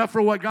we give it up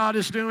for what God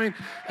is doing?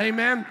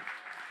 Amen.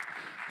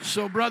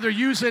 So, brother,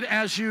 use it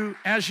as you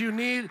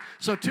need.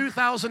 So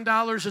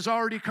 $2,000 is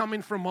already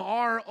coming from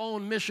our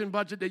own mission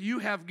budget that you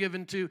have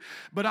given to.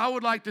 But I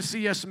would like to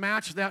see us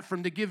match that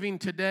from the giving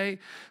today.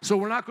 So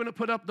we're not going to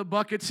put up the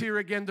buckets here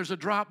again. There's a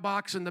drop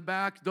box in the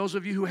back. Those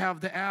of you who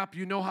have the app,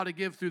 you know how to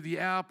give through the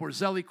app, or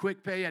Zelle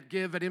QuickPay at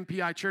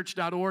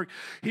give@mpichurch.org.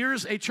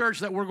 Here's a church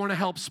that we're going to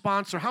help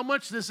sponsor. How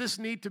much does this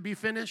need to be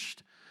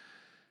finished?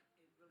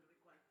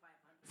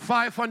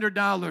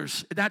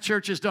 $500. That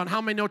church is done.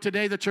 How many know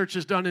today the church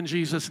is done in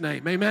Jesus'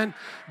 name? Amen?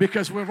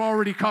 Because we've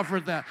already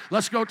covered that.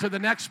 Let's go to the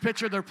next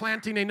picture. They're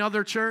planting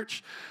another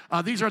church.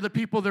 These are the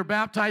people they're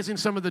baptizing,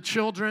 some of the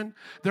children.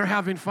 They're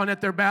having fun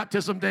at their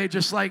baptism day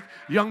just like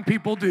young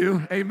people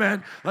do.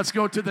 Amen? Let's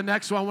go to the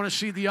next one. I want to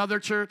see the other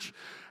church.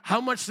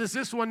 How much does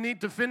this one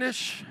need to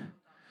finish?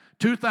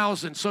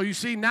 2,000. So you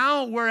see,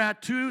 now we're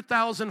at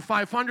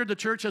 2,500. The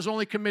church has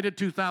only committed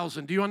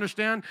 2,000. Do you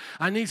understand?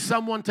 I need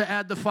someone to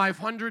add the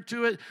 500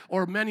 to it,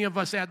 or many of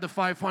us add the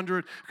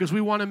 500, because we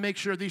want to make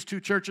sure these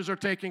two churches are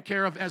taken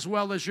care of, as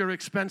well as your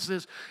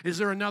expenses. Is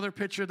there another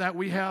picture that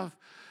we have?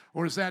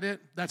 Or is that it?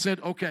 That's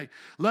it? Okay.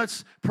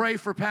 Let's pray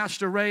for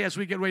Pastor Ray as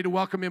we get ready to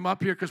welcome him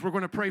up here, because we're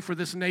going to pray for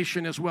this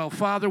nation as well.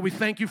 Father, we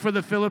thank you for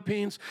the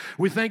Philippines.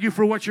 We thank you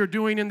for what you're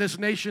doing in this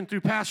nation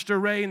through Pastor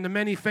Ray and the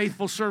many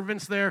faithful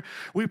servants there.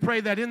 We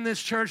pray that in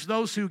this church,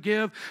 those who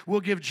give will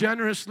give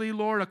generously,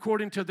 Lord,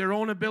 according to their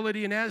own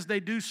ability. And as they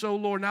do so,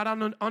 Lord, not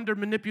under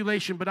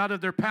manipulation, but out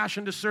of their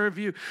passion to serve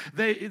you,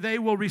 they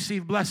will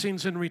receive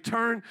blessings in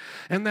return.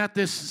 And that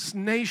this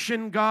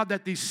nation, God,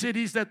 that these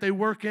cities that they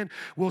work in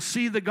will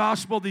see the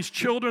gospel. These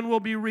children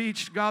will be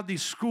reached. God,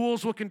 these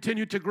schools will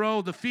continue to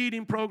grow. The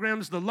feeding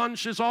programs, the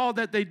lunches, all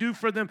that they do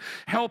for them,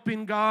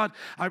 helping God.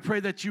 I pray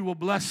that you will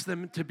bless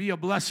them to be a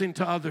blessing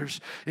to others.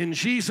 In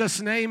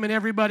Jesus' name, and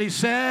everybody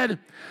said,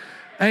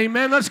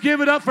 amen. Let's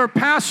give it up for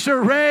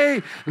Pastor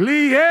Ray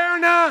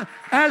Llarena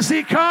as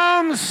he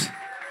comes.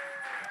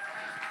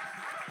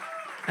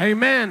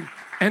 Amen.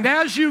 And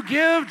as you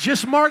give,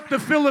 just mark the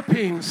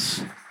Philippines.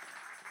 Man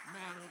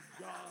of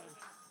God.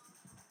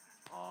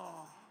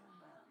 Oh.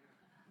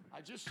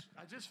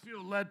 I just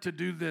feel led to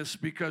do this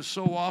because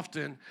so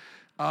often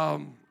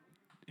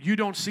you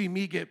don't see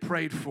me get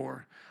prayed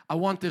for. I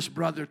want this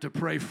brother to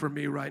pray for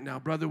me right now.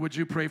 Brother, would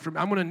you pray for me?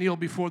 I'm going to kneel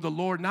before the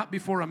Lord, not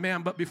before a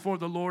man, but before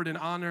the Lord in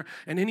honor.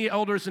 And any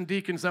elders and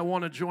deacons that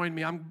want to join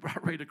me, I'm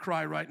ready to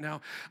cry right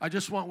now. I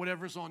just want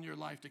whatever's on your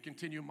life to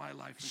continue my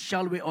life.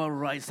 Shall we all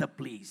rise up,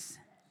 please?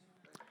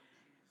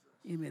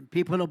 Amen.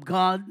 People of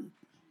God,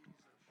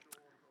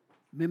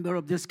 member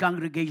of this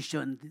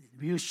congregation,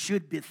 you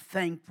should be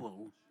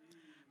thankful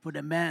for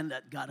the man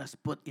that God has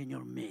put in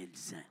your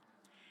midst.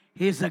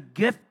 He is a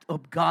gift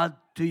of God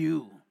to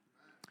you.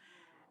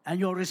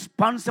 And you're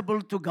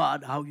responsible to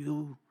God how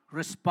you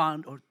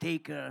respond or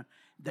take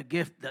the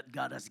gift that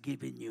God has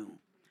given you.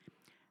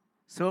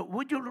 So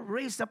would you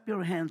raise up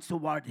your hands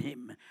toward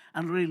him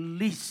and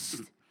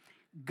release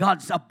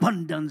God's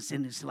abundance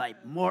in his life?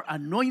 More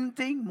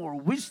anointing, more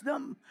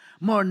wisdom,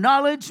 more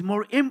knowledge,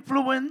 more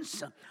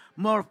influence,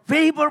 more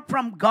favor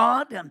from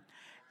God,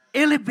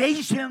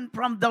 elevation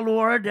from the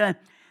Lord.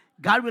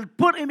 God will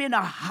put him in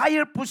a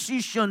higher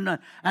position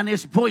and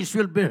his voice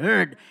will be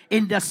heard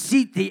in the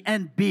city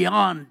and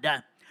beyond.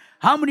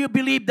 How many of you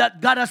believe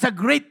that God has a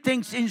great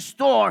things in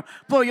store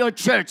for your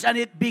church, and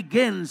it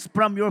begins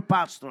from your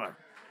pastor?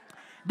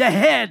 The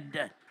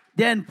head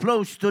then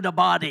flows to the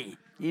body.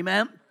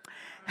 Amen.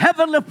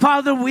 Heavenly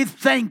Father, we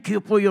thank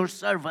you for your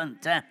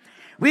servant.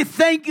 We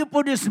thank you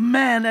for this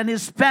man and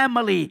his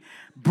family,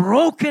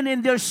 broken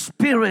in their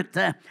spirit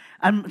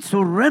and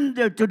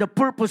surrendered to the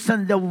purpose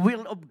and the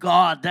will of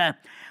God.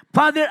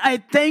 Father, I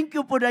thank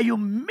you for the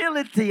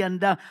humility and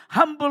the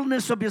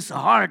humbleness of his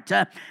heart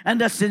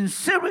and the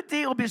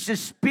sincerity of his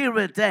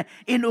spirit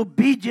in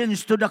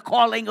obedience to the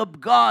calling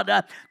of God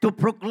to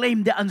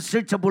proclaim the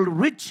unsearchable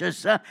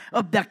riches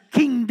of the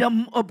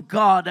kingdom of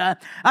God.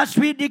 As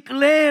we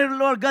declare,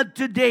 Lord God,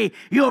 today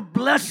your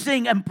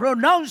blessing and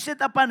pronounce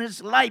it upon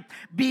his life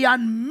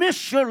beyond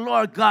measure,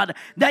 Lord God,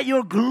 that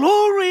your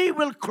glory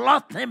will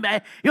clothe him,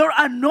 your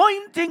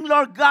anointing,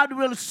 Lord God,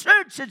 will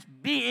search his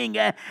being,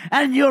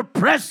 and your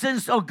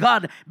presence, oh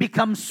God,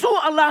 becomes so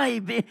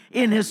alive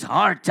in his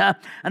heart.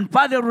 And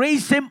Father,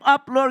 raise him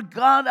up, Lord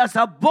God, as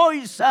a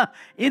voice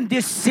in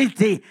this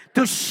city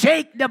to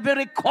shake the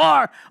very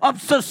core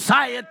of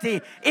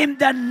society in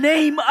the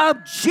name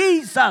of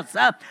Jesus.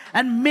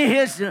 And may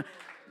his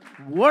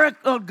work,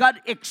 oh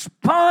God,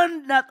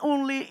 expand not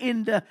only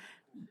in the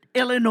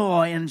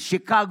Illinois and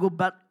Chicago,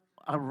 but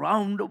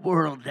around the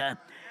world.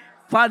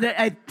 Father,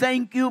 I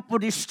thank you for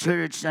this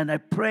church, and I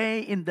pray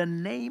in the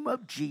name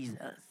of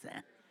Jesus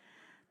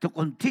to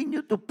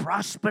continue to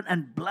prosper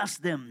and bless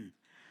them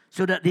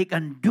so that they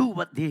can do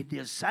what they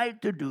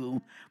decide to do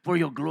for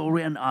your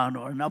glory and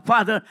honor. Now,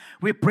 Father,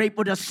 we pray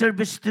for the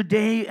service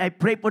today. I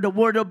pray for the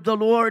word of the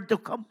Lord to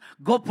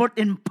go forth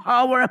in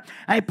power.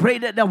 I pray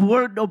that the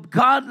word of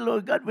God,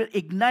 Lord God, will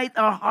ignite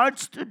our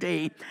hearts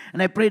today.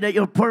 And I pray that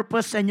your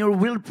purpose and your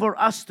will for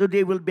us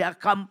today will be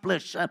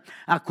accomplished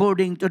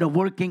according to the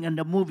working and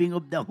the moving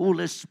of the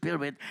Holy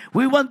Spirit.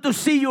 We want to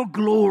see your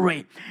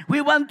glory.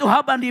 We want to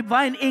have a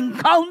divine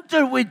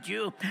encounter with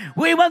you.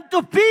 We want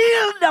to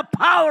feel the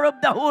power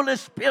of the Holy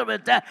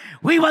Spirit.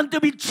 We want to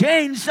be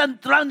changed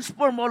and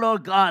transformed, oh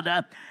Lord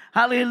God.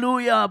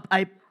 Hallelujah.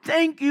 I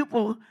thank you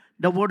for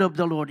the word of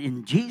the Lord.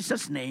 In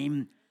Jesus'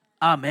 name,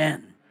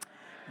 amen.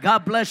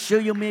 God bless you.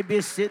 You may be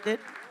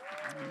seated.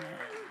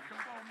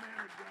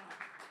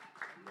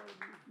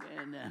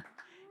 Amen.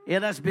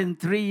 It has been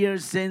 3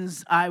 years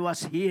since I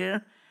was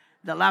here.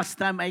 The last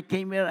time I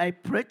came here, I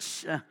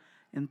preached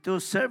in 2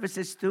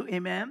 services too.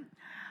 Amen.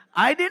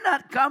 I did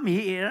not come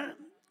here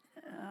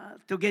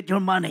to get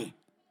your money,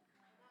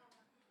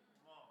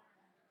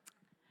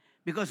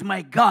 because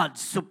my God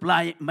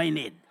supply my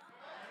need.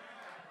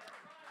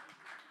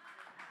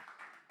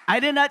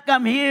 I did not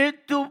come here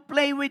to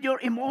play with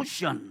your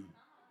emotion,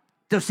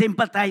 to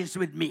sympathize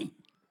with me.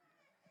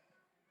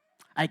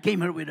 I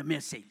came here with a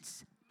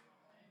message.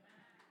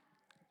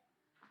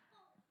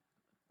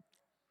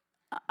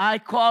 I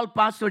called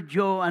Pastor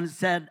Joe and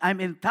said,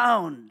 I'm in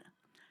town.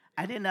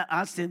 I did not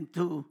ask him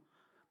to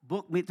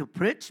book me to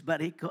preach,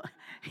 but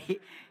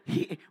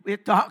we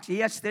talked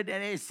yesterday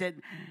and he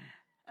said,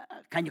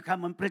 can you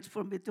come and preach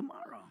for me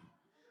tomorrow?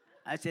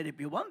 I said, if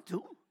you want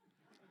to.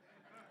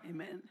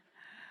 Amen.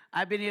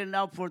 I've been here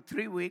now for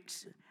 3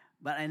 weeks,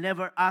 but I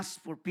never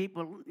asked for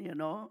people, you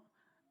know.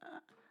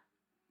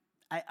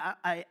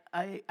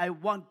 I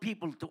want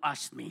people to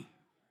ask me.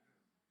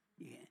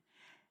 Yeah.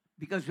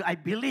 Because I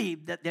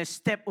believe that the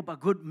step of a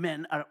good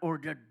man are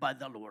ordered by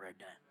the Lord.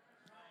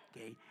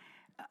 Okay.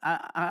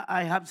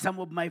 I have some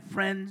of my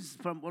friends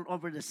from all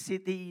over the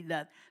city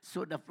that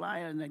saw the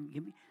flyer and then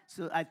give me.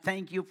 So I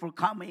thank you for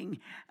coming.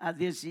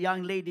 This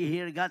young lady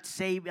here got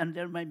saved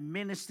under my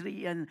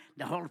ministry, and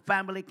the whole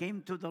family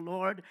came to the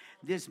Lord.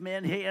 This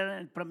man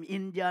here from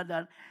India,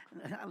 that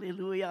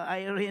hallelujah,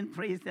 Irene,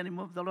 praise the name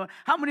of the Lord.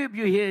 How many of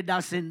you here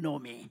doesn't know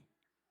me?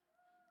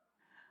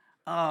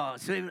 Oh,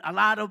 so a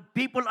lot of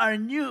people are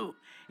new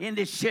in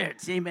this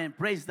church. Amen.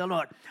 Praise the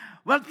Lord.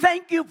 Well,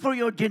 thank you for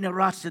your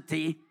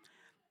generosity.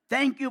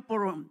 Thank you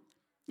for,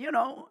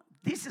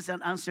 this is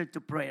an answer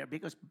to prayer,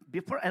 because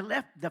before I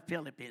left the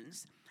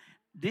Philippines,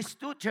 these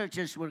two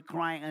churches were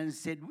crying and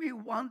said, we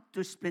want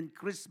to spend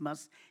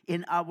Christmas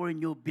in our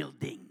new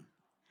building.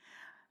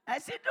 I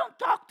said, don't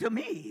talk to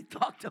me.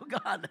 Talk to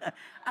God.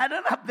 I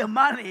don't have the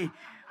money.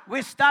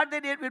 We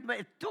started it,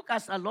 it took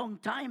us a long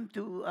time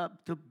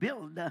to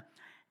build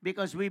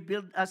because we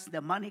build as the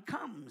money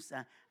comes.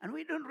 And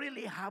we don't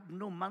really have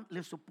no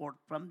monthly support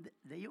from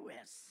the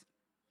U.S.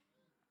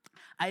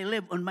 I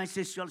live on my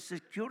Social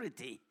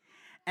Security.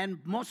 And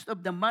most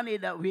of the money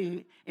that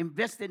we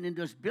invested in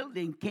this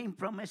building came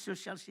from my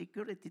Social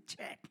Security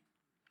check.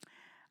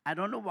 I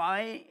don't know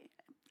why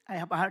I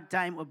have a hard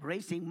time of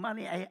raising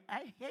money.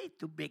 I hate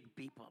to beg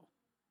people.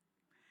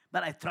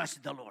 But I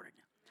trust the Lord.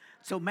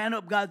 So, man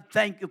of God,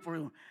 thank you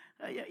for,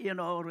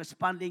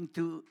 responding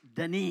to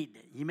the need.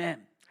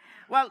 Amen.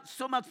 Well,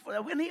 so much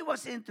for when he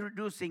was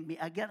introducing me,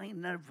 I got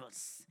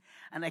nervous.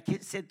 And I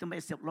said to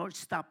myself, Lord,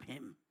 stop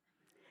him.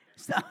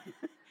 Stop.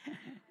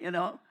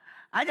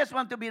 I just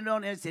want to be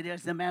known as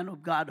the man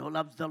of God who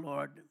loves the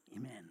Lord.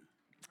 Amen.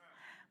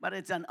 But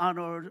it's an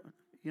honor,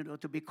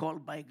 to be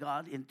called by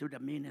God into the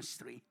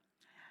ministry.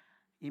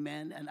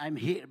 Amen. And I'm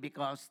here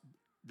because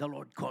the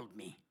Lord called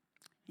me.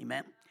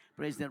 Amen.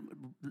 Praise the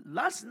Lord.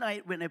 Last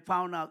night when I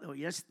found out,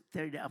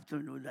 yesterday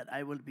afternoon, that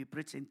I will be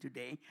preaching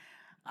today,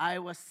 I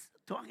was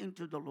talking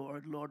to the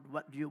Lord, Lord,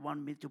 what do you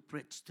want me to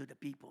preach to the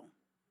people?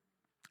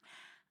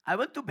 I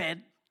went to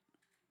bed,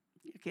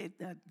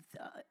 at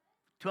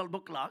 12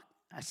 o'clock.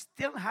 I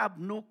still have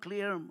no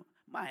clear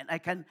mind. I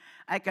can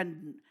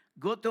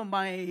go to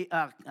my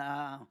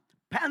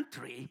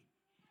pantry,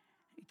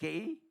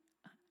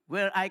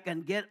 where I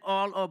can get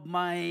all of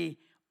my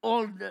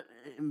old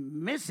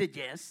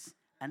messages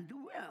and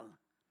do well.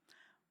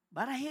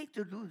 But I hate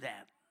to do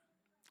that.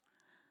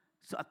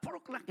 So at 4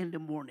 o'clock in the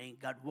morning,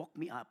 God woke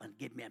me up and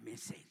gave me a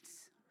message.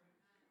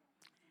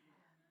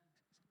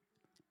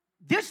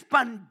 This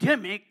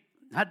pandemic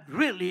had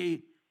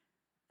really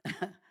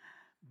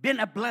been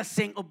a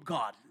blessing of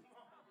God.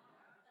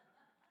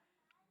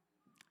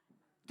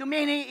 To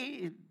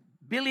many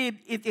believe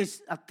it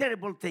is a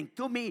terrible thing.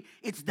 To me,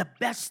 it's the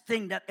best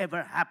thing that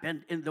ever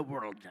happened in the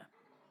world.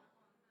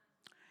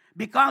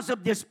 Because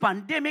of this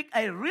pandemic,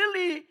 I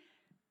really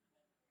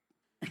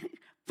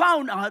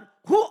found out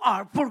who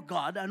are for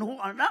God and who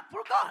are not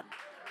for God.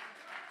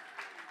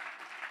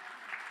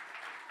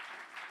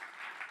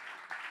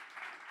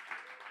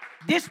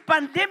 This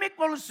pandemic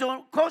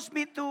also caused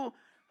me to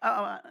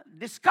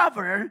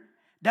discover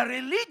the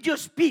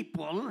religious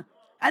people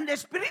and the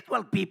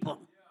spiritual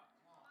people.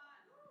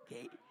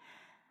 Okay?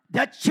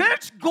 The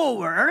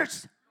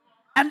churchgoers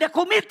and the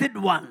committed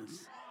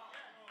ones.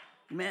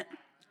 Amen.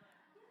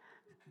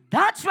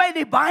 That's why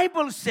the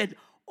Bible said,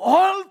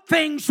 all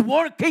things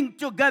working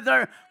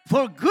together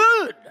for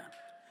good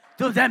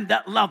to them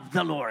that love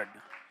the Lord.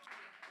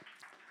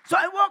 So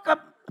I woke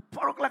up at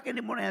 4 o'clock in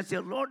the morning and I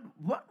said, Lord,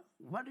 what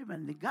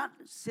even? God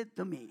said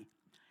to me,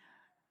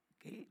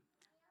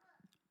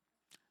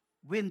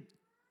 when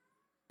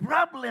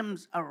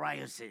problems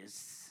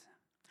arises,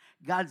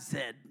 God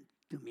said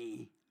to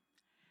me,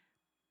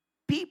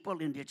 people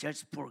in the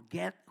church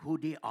forget who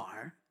they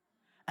are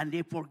and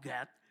they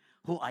forget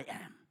who I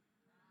am.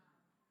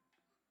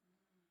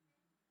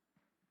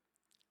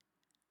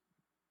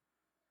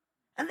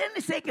 And then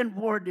the second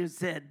word is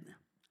said,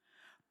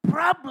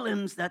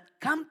 problems that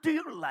come to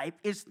your life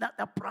is not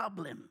a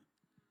problem.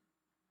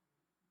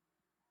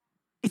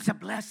 It's a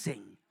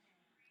blessing.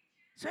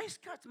 So I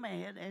scratched my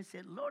head and I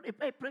said, Lord, if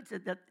I preach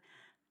it that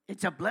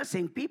it's a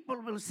blessing,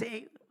 people will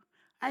say,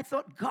 I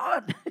thought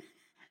God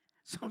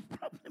solved the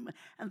problem.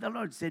 And the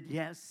Lord said,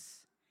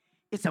 yes,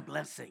 it's a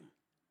blessing.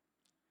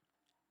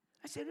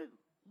 I said,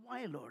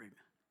 why, Lord?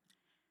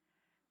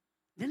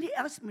 Then he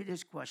asked me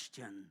this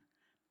question.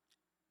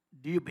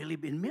 Do you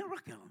believe in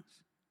miracles?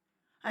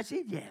 I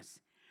said, yes.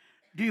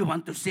 Do you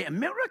want to see a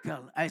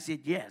miracle? I said,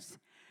 yes.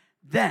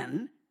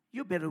 Then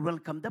you better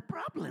welcome the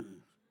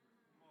problem.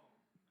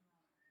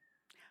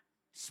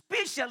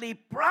 Especially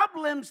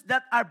problems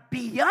that are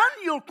beyond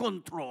your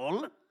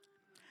control,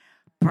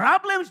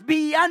 problems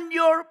beyond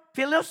your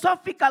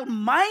philosophical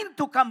mind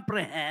to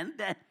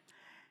comprehend,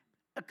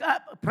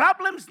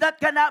 problems that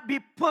cannot be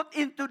put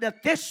into the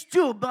test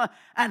tube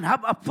and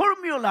have a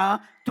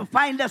formula to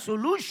find a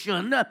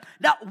solution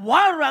that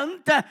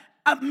warrant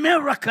a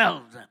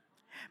miracle.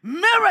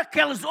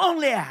 Miracles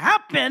only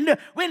happen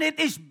when it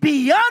is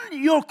beyond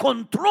your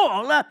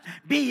control,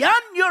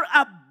 beyond your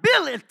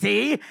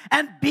ability,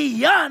 and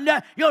beyond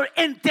your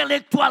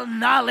intellectual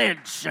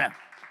knowledge.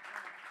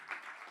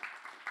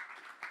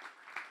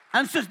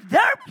 And so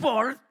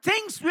therefore,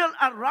 things will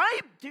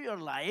arrive to your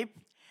life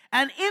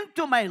and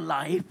into my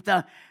life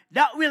that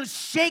will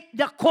shake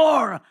the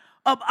core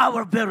of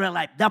our very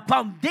life, the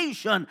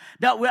foundation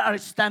that we are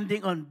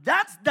standing on.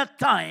 That's the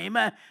time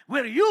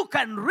where you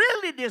can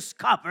really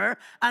discover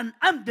and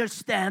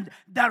understand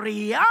the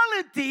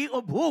reality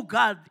of who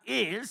God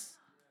is.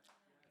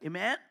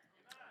 Amen?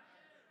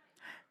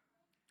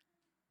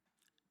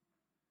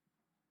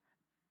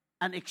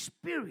 And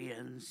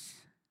experience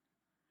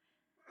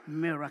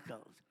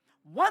miracles.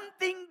 One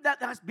thing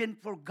that has been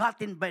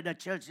forgotten by the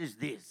church is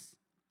this: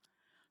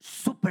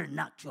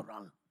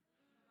 supernatural.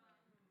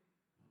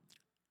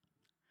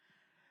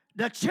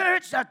 The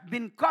church has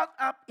been caught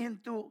up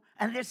into,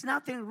 and there's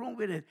nothing wrong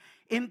with it,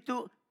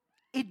 into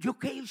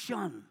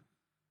education.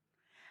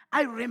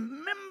 I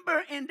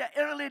remember in the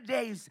early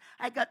days,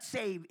 I got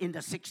saved in the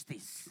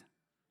 60s.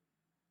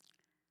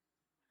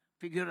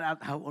 Figure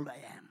out how old I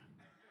am.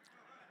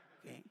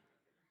 Okay.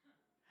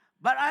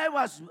 But I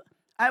was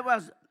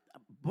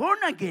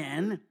born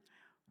again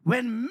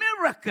when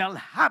miracle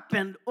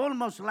happened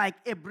almost like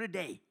every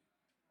day.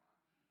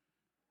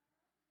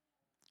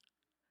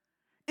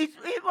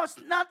 It was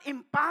not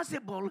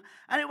impossible,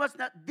 and it was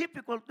not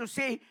difficult to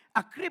say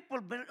a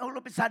cripple all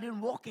of a sudden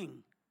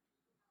walking.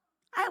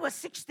 I was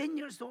 16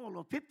 years old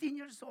or 15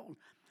 years old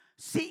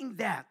seeing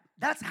that.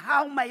 That's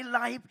how my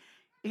life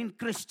in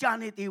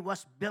Christianity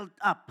was built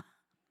up.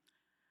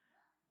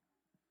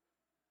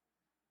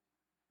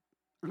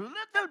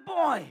 Little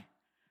boy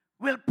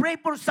will pray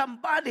for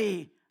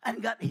somebody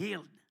and got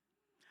healed.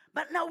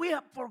 But now we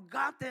have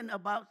forgotten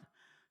about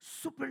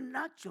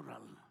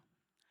supernatural.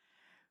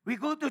 We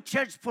go to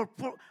church for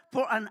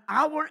an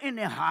hour and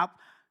a half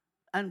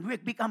and we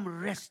become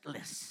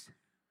restless.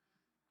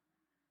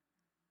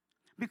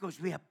 Because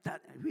we have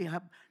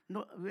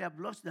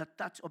lost the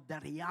touch of the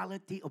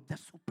reality of the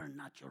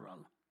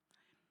supernatural.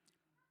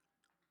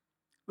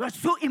 We're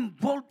so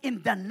involved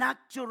in the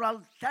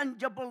natural,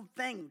 tangible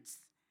things.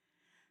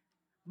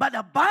 But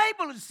the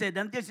Bible said,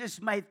 and this is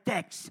my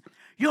text,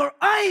 your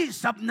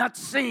eyes have not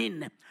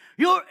seen,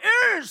 your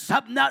ears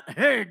have not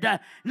heard,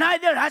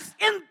 neither has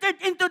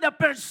entered into the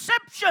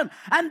perception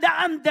and the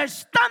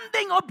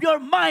understanding of your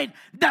mind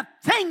the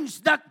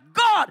things that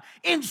God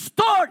in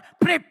store,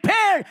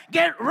 prepare,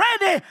 get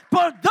ready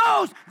for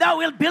those that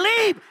will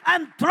believe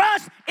and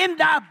trust in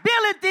the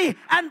ability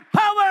and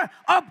power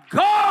of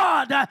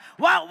God.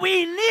 What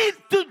we need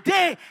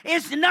today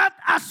is not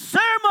a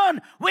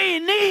sermon. We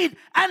need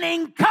an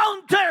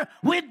encounter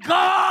with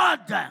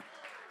God.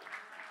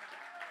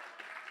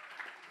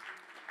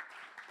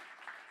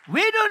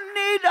 We don't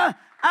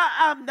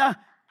need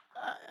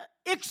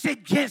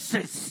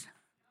exegesis.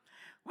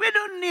 We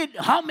don't need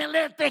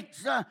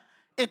homiletics,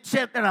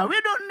 etc.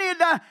 We don't need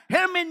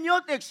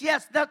hermeneutics.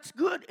 Yes, that's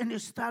good in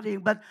studying,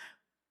 but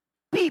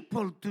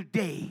people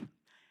today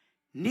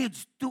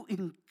needs to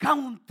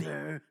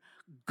encounter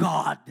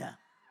God.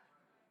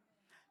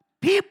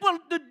 People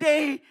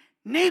today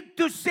need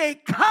to say,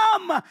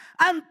 come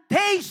and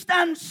taste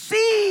and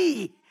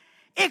see,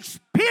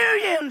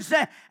 experience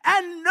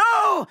and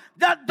know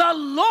that the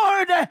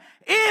Lord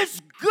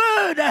is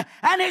good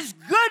and His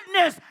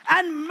goodness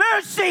and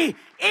mercy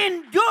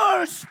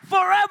endures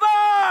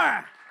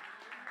forever.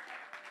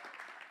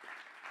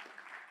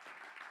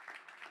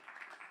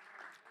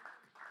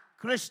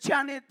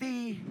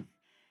 Christianity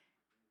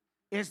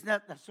is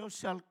not a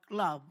social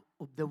club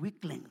of the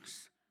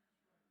weaklings.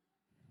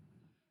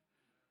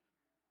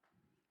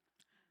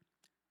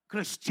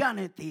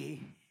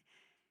 Christianity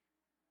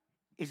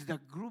is the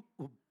group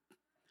of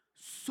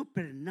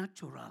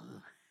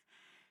supernatural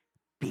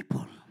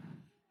people.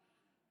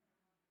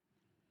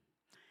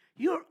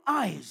 Your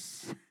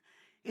eyes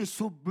is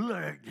so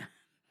blurred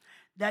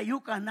that you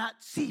cannot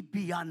see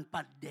beyond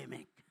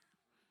pandemic.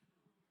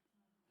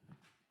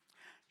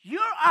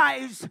 Your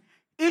eyes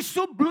is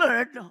so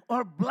blurred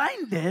or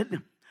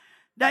blinded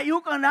that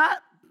you cannot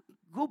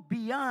go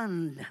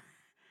beyond.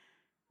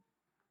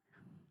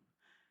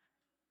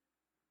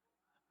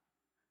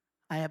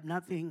 I have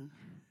nothing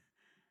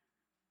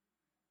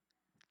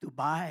to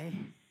buy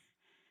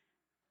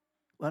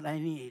what I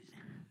need.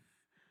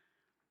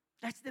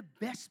 That's the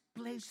best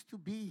place to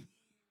be.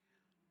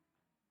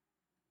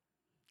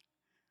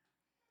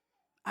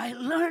 I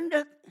learned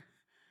that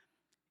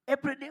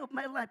every day of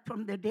my life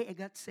from the day I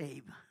got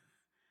saved.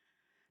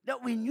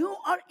 That when you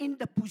are in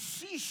the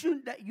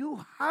position that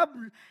you have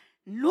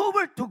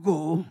nowhere to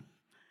go,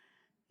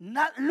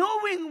 not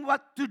knowing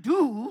what to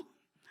do,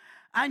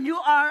 and you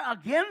are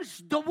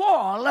against the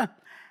wall,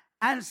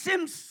 and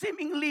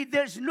seemingly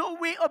there's no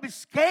way of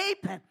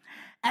escape,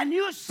 and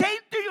you say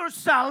to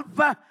yourself,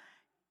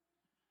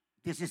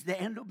 this is the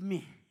end of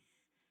me.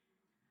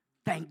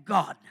 Thank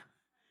God.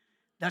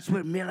 That's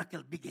where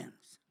miracle begins.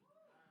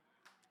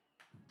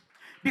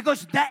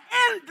 Because the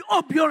end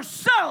of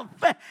yourself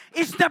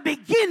is the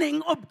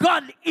beginning of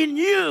God in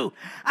you.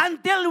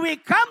 Until we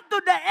come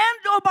to the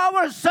end of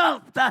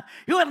ourselves,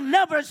 you will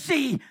never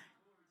see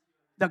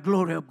the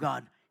glory of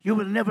God. You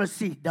will never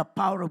see the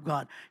power of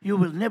God. You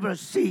will never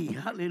see,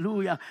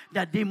 hallelujah,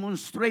 the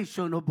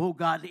demonstration of who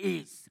God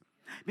is.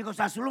 Because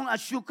as long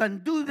as you can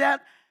do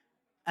that,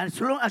 and as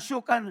long as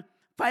you can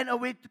find a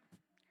way to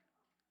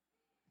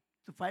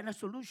find a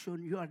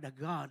solution, you are the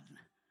God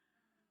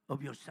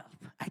of yourself.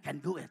 I can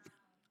do it.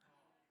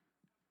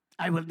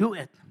 I will do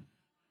it.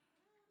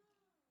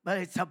 But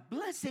it's a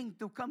blessing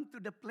to come to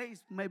the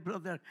place, my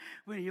brother,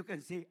 when you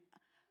can say,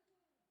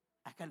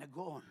 I cannot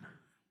go on.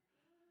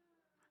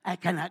 I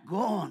cannot go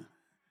on.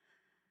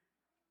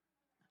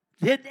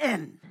 Dead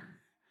end.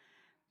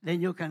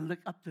 then you can look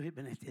up to him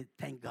and say,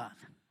 thank God.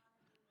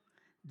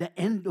 The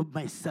end of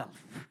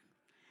myself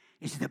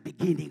is the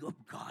beginning of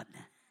God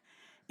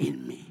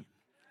in me.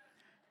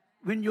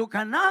 When you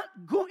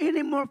cannot go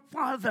any more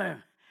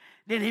farther,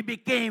 then he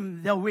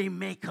became the way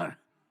maker.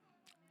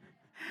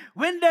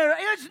 When there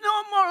is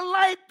no more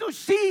light to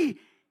see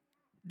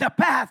the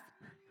path,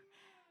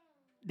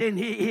 then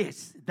he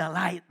is the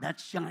light that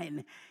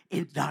shines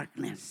in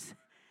darkness.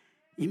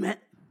 Amen.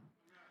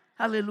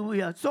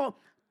 Hallelujah. So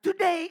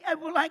today I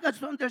would like us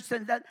to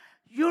understand that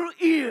your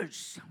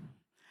ears,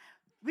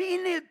 we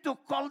need to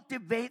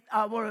cultivate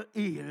our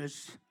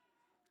ears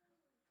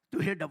to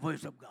hear the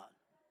voice of God.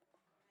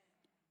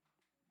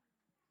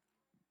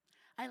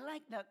 I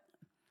like that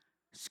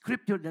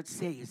scripture that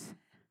says,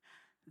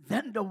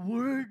 then the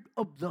word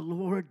of the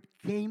Lord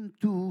came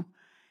to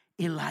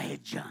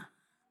Elijah.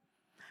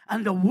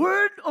 And the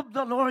word of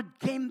the Lord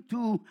came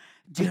to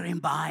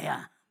Jeremiah.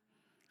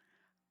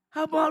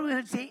 How about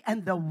we say,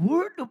 and the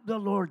word of the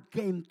Lord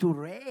came to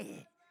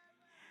Ray.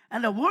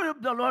 And the word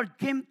of the Lord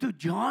came to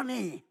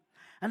Johnny.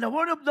 And the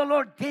word of the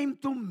Lord came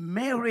to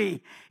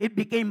Mary. It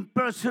became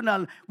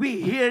personal.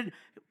 We hear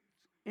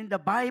in the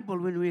Bible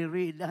when we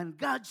read, and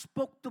God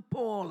spoke to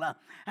Paul.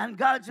 And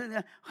God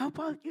said, how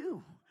about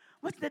you?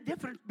 What's the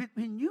difference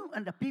between you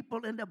and the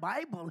people in the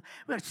Bible?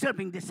 We're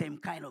serving the same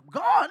kind of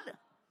God.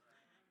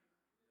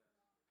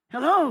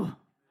 Hello?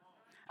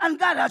 And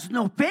God has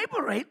no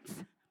favorites.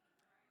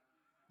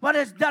 What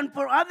is done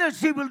for others,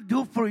 He will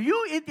do for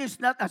you. It is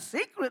not a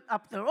secret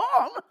after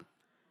all.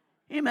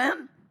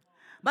 Amen.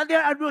 But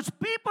there are those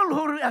people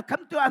who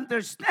come to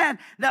understand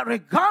that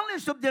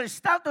regardless of their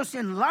status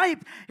in life,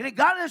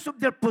 regardless of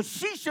their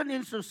position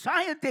in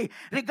society,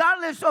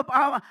 regardless of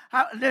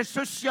their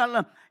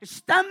social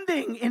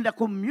standing in the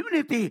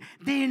community,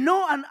 they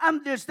know and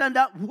understand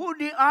that who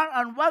they are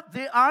and what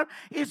they are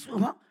is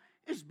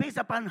based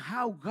upon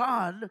how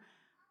God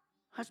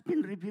has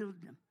been revealed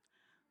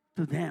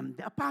to them.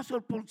 The Apostle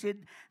Paul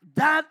said,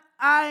 that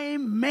I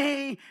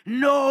may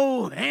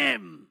know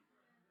Him,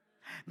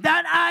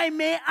 that I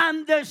may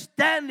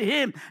understand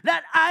Him,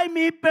 that I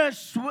may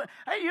perceive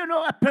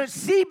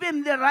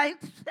Him, the right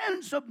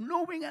sense of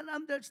knowing and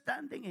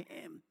understanding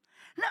Him.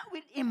 Not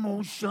with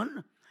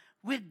emotion,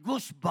 with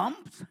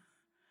goosebumps,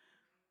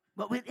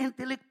 but with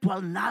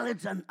intellectual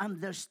knowledge and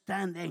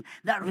understanding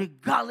that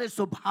regardless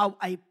of how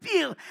I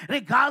feel,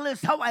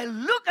 regardless how I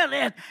look at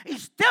it,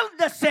 it's still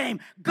the same.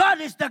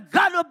 God is the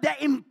God of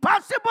the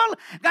impossible.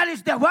 God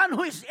is the one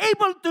who is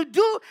able to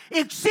do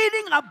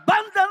exceeding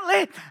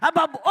abundantly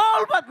above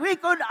all what we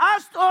could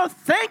ask or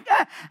think,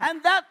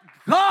 and that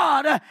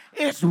God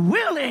is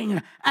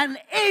willing and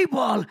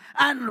able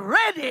and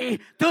ready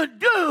to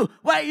do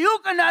what you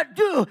cannot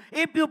do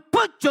if you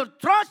put your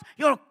trust,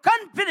 your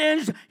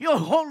confidence, your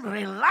whole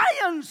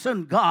reliance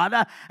on God,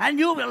 and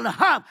you will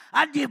have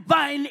a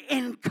divine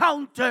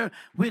encounter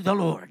with the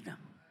Lord.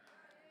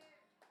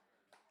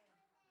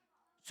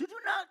 So do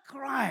not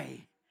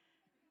cry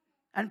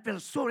and feel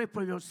sorry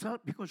for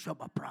yourself because you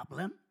have a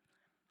problem,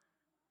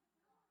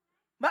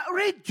 but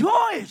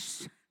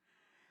rejoice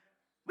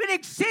with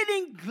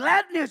exceeding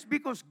gladness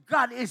because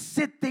God is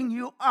setting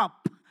you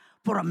up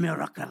for a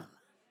miracle.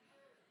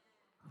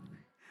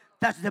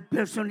 That's the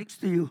person next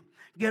to you.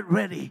 Get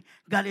ready.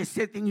 God is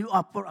setting you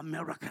up for a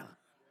miracle.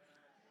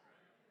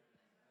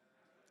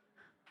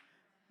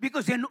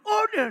 Because in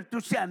order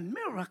to see a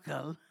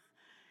miracle,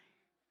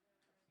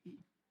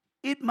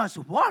 it must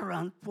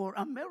warrant for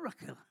a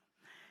miracle.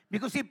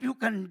 Because if you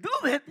can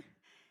do it,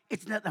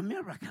 it's not a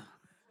miracle.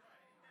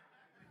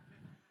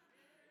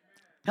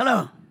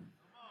 Hello?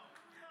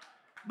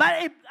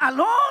 But if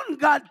alone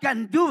God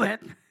can do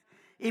it,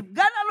 if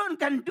God alone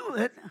can do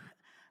it,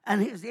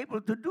 and He is able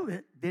to do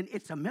it, then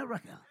it's a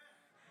miracle.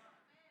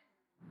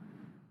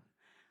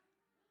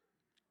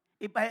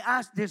 If I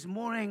ask this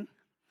morning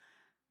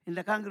in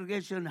the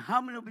congregation,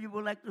 how many of you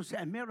would like to see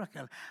a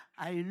miracle?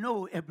 I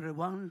know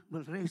everyone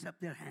will raise up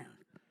their hand.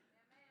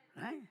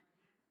 Right?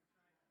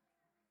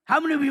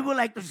 How many of you would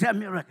like to see a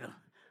miracle?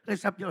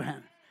 Raise up your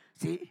hand.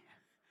 See?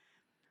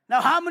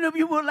 Now, how many of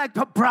you would like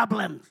to have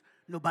problems?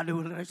 Nobody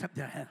will raise up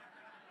their hand.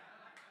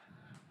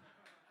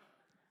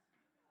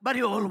 But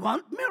you all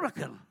want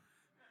miracle.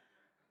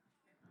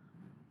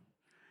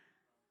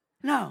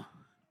 Now,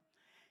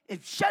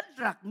 if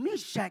Shadrach,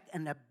 Meshach,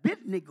 and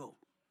Abednego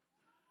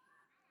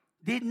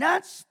did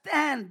not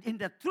stand in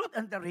the truth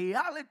and the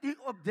reality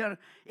of their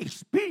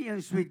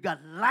experience with God,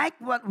 like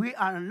what we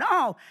are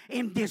now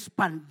in this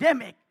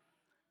pandemic,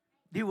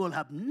 they will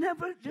have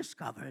never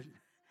discovered,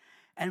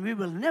 and we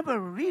will never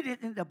read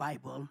it in the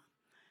Bible,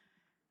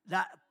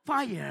 that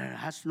fire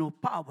has no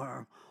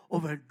power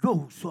over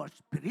those who are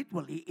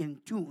spiritually in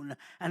tune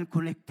and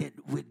connected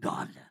with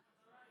God.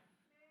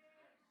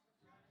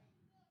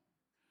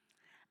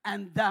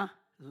 And the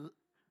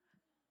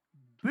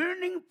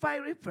burning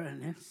fiery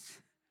furnace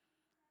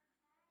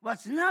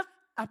was not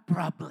a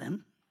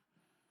problem.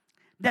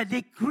 The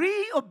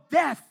decree of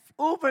death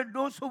over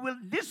those who will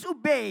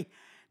disobey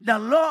the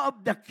law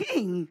of the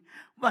king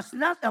was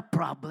not a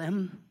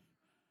problem.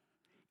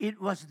 It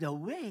was the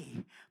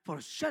way for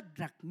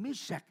Shadrach,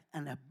 Meshach,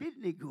 and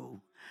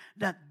Abednego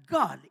that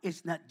God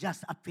is not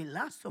just a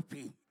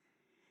philosophy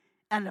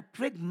and a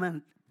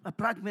fragment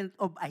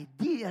of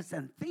ideas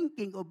and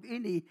thinking of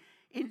any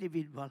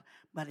individual,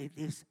 but it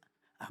is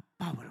a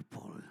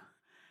powerful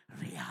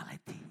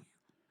reality.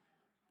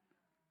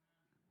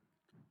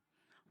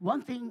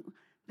 One thing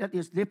that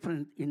is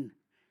different in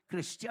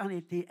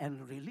Christianity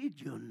and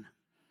religion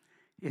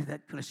is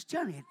that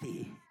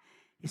Christianity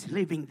is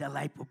living the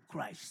life of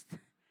Christ.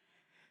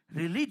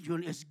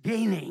 Religion is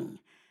gaining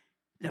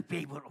the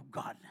favor of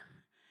God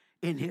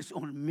in His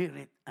own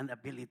merit and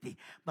ability.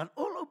 But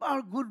all of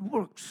our good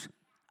works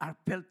are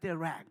filthy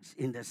rags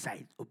in the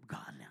sight of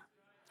God.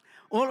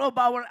 All of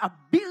our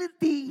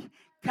ability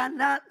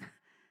cannot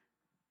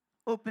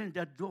open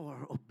the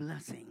door of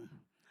blessing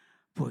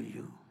for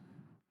you.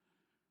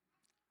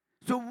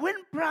 So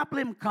when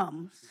problem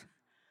comes,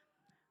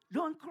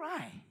 don't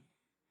cry.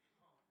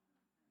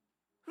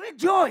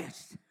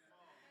 Rejoice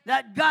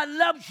that God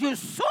loves you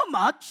so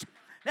much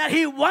that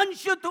He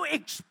wants you to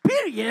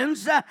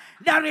experience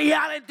the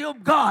reality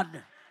of God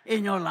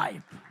in your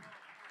life.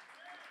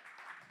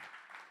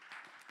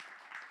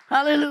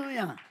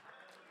 Hallelujah.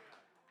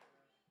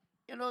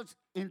 You know,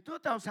 in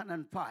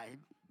 2005,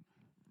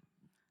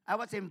 I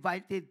was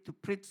invited to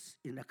preach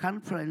in a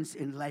conference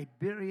in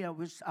Liberia,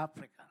 West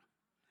Africa.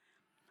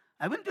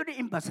 I went to the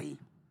embassy,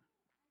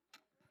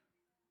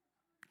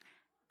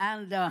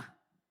 and the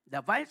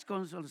vice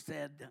consul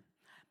said,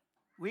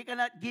 we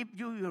cannot give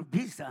you your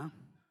visa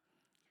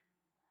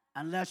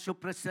unless you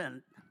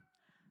present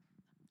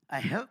a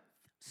health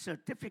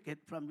certificate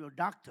from your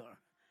doctor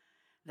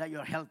that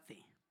you're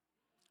healthy.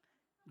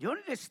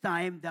 During this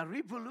time, the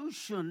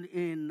revolution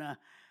in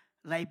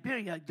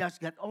Liberia just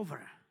got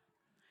over.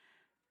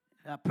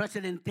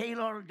 President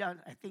Taylor,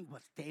 I think it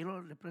was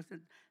Taylor, the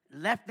president,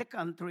 left the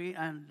country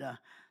and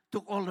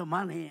took all the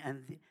money,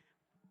 and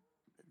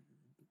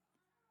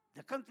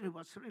the country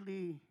was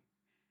really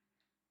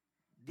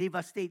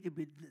devastated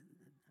with,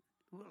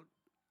 well,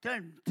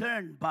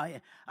 turned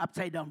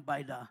upside down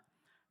by the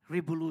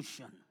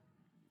revolution.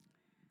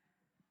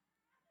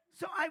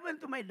 So I went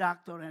to my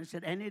doctor and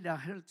said, I need a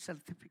health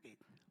certificate.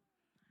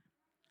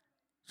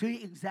 So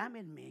he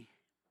examined me,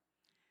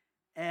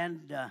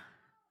 and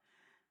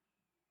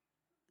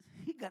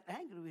he got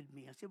angry with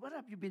me. I said, what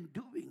have you been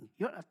doing?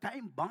 You're a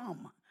time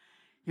bomb.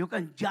 You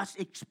can just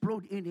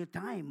explode any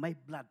time. My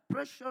blood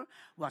pressure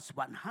was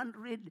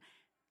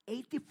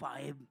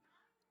 185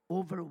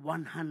 over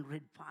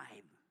 105.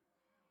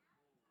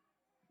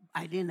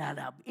 I did not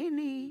have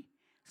any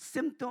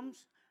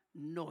symptoms,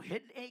 no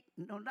headache,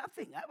 no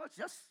nothing. I was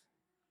just,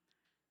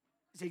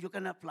 he said, you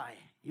cannot fly.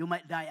 You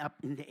might die up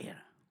in the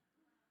air.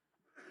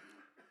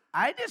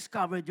 I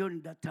discovered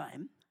during that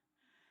time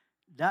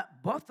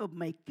that both of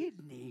my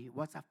kidney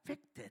was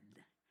affected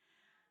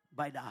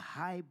by the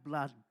high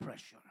blood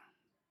pressure.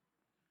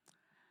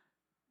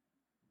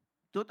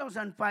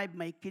 2005,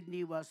 my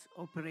kidney was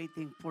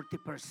operating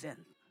 40%,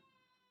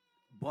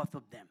 both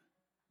of them.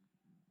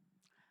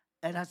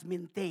 It has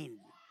maintained.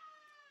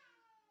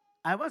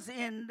 I was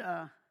in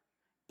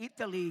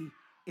Italy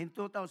in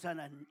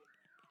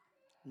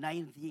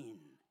 2019.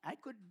 I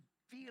could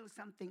feel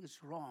something is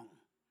wrong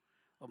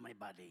with my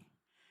body.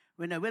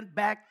 When I went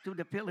back to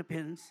the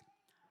Philippines,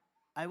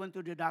 I went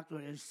to the doctor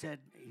and said,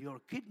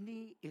 your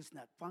kidney is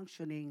not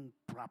functioning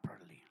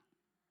properly.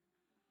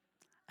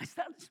 I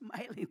started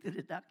smiling to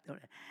the doctor,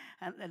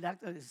 and the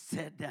doctor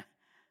said,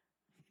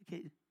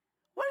 okay,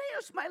 what are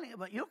you smiling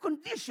about? Your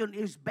condition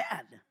is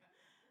bad.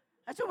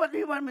 I said, what do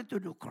you want me to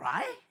do,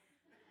 cry?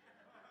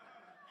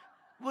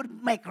 Would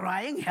my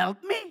crying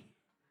help me?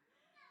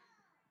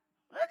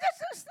 Well,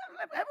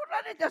 I would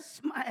rather just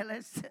smile.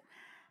 I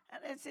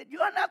said, you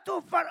are not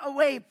too far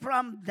away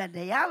from the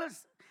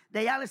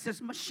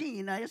dialysis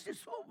machine. I said,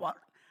 so what?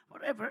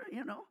 Whatever,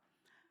 you know.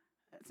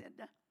 I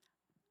said,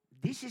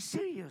 this is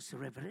serious,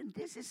 Reverend.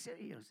 This is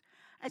serious.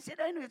 I said,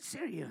 I know it's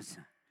serious.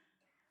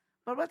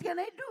 But what can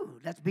I do?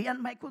 That's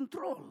beyond my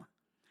control.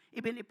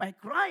 Even if I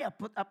cry, I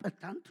put up a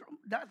tantrum,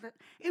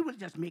 it will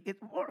just make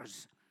it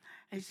worse.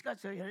 And Scott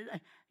said,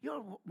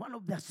 you're one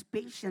of the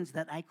patients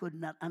that I could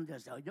not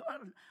understand.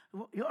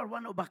 You are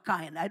one of a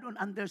kind. I don't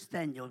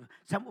understand you.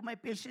 Some of my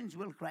patients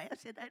will cry. I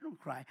said, I don't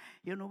cry.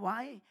 You know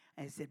why?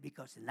 I said,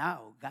 because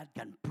now God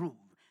can prove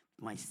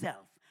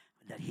myself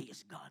that He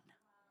is God.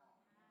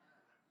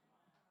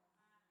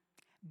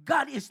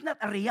 God is not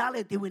a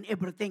reality when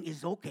everything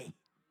is okay.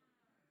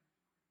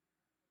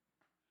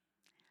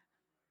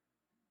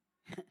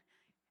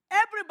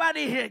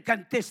 Everybody here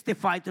can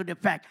testify to the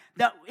fact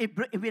that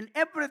when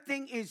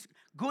everything is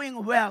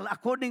going well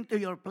according to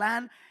your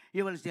plan,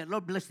 you will say,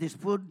 Lord, bless this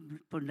food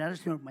for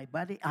nourishment of my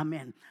body.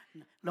 Amen.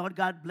 Lord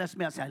God, bless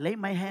me as I lay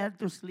my head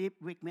to sleep.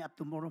 Wake me up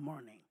tomorrow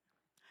morning.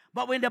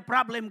 But when the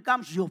problem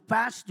comes, you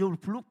fast, you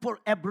look for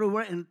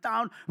everywhere in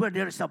town where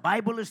there is a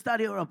Bible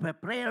study or a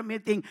prayer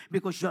meeting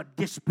because you're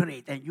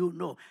desperate and you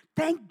know.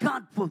 Thank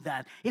God for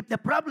that. If the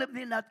problem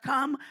did not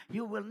come,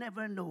 you will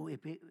never know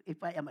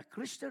if I am a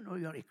Christian or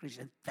you're a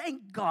Christian.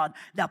 Thank God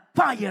the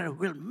fire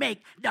will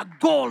make the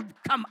gold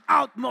come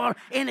out more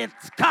in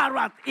its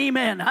karat.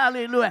 Amen.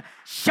 Hallelujah.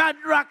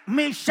 Shadrach,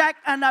 Meshach,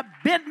 and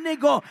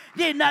Abednego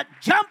did not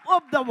jump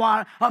off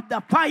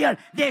the fire.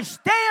 They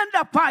stay in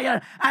the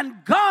fire,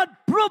 and God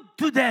proved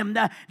to them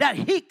that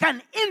He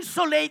can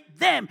insulate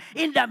them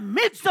in the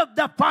midst of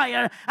the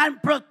fire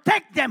and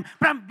protect them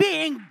from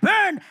being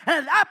burned.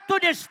 And up to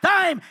this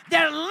time,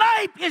 their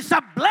life is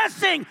a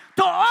blessing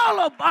to all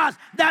of us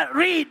that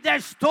read their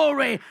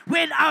story.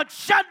 Without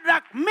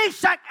Shadrach,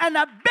 Meshach, and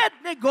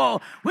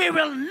Abednego, we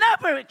will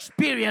never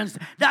experience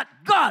that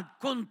God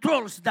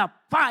controls the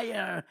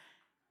fire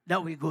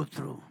that we go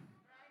through.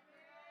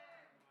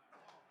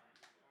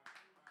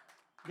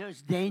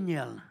 There's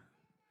Daniel.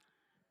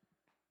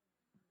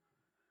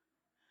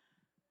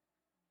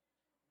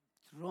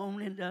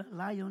 Thrown in the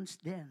lion's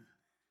den.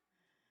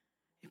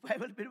 If I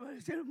will be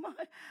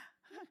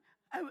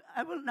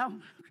I will now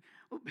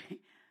obey.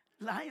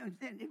 Lion's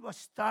den, it was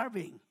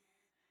starving.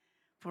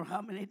 For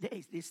how many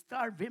days? They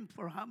starved him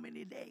for how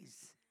many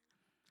days?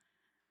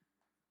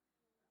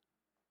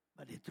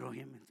 But they throw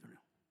him into the...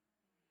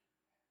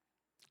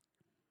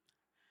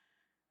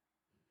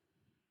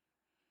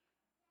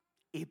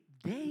 If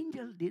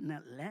Daniel did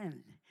not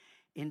land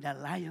in the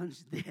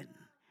lion's den,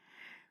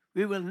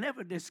 we will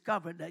never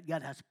discover that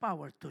God has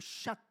power to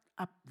shut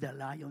up the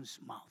lion's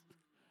mouth.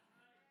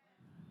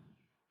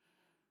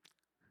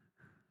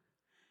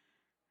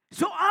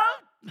 So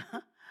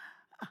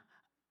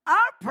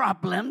our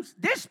problems,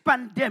 this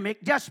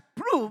pandemic just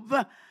prove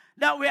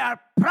that we are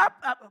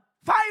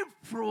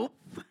fireproof.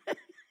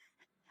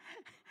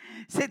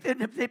 Say to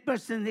the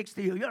person next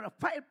to you, you're a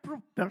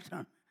fireproof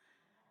person.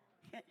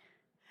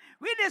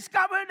 We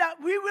discovered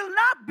that we will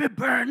not be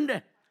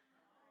burned.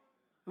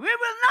 We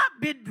will not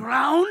be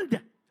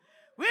drowned.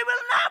 We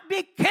will not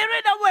be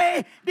carried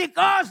away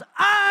because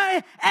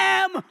I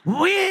am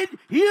with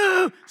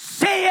you,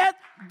 saith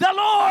the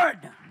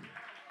Lord.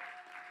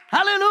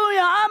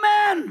 Hallelujah.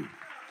 Amen.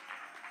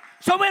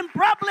 So when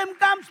problem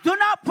comes, do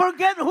not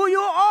forget who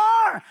you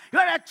are.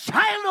 You're a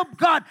child of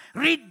God,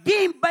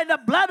 redeemed by the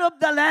blood of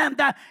the Lamb.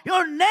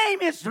 Your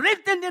name is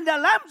written in the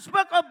Lamb's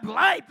book of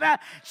life.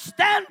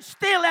 Stand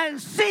still and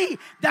see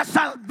the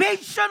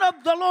salvation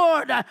of the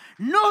Lord.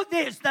 Know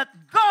this, that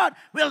God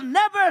will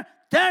never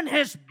turn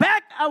His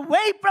back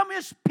away from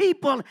His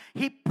people.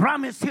 He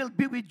promised He'll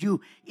be with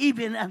you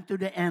even unto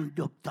the end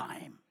of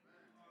time.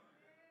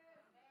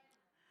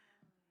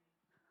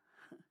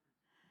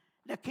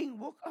 The king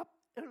woke up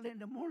early in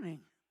the morning,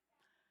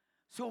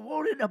 so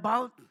worried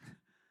about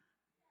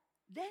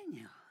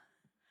Daniel,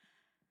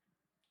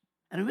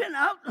 and went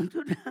out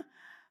into the.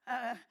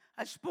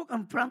 I spoke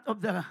in front of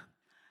the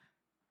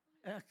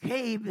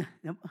cave,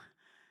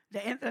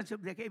 the entrance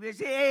of the cave. I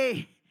said,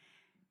 "Hey,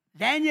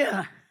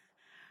 Daniel,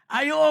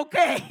 are you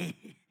okay?"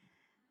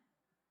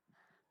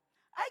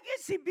 I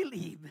guess he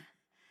believed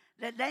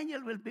that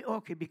Daniel will be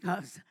okay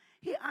because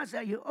he asked,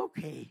 "Are you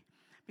okay?"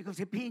 Because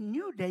if he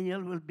knew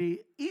Daniel will be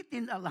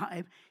eaten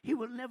alive, he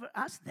will never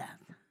ask that.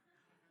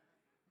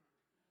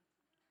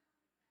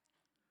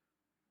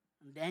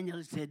 And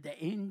Daniel said,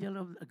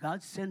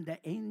 God sent the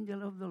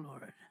angel of the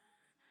Lord.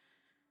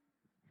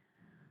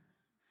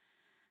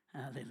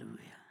 Hallelujah.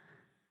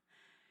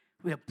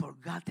 We have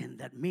forgotten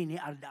that many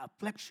are the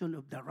affliction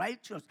of the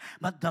righteous,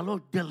 but the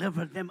Lord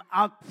delivered them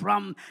out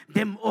from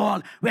them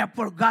all. We have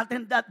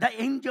forgotten that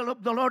the angel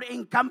of the Lord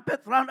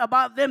encampeth round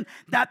about them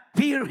that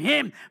fear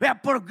Him. We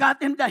have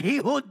forgotten that He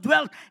who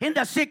dwells in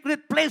the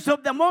secret place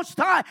of the Most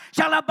High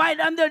shall abide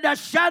under the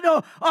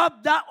shadow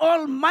of the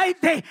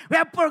Almighty. We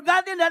have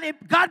forgotten that if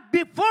God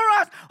be for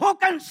us, who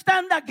can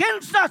stand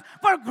against us?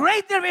 For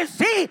greater is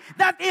He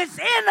that is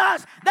in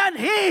us than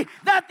he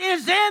that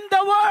is in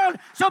the world.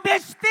 So be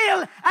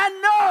still and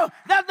know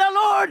that the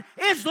Lord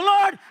is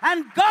Lord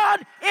and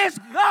God is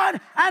God,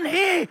 and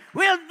He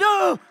will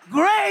do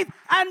great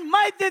and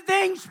mighty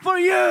things for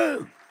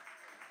you.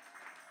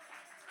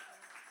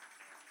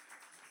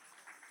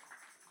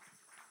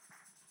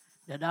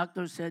 The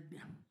doctor said,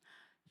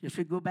 you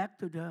should go back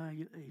to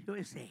the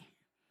USA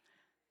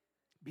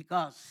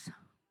because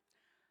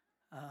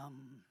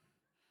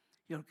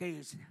your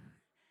case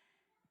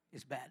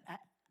is bad.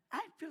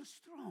 I feel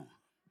strong,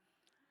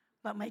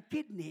 but my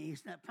kidney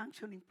is not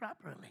functioning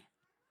properly.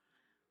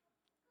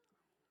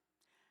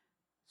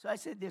 So I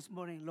said this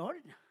morning,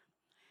 Lord,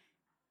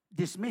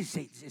 this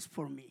message is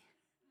for me,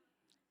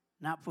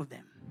 not for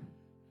them.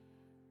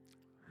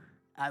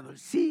 I will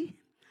see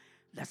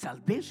the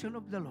salvation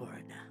of the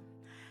Lord.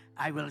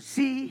 I will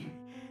see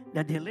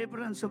the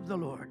deliverance of the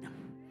Lord.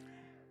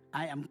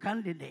 I am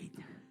candidate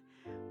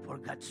for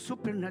God's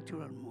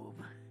supernatural move,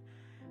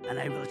 and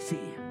I will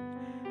see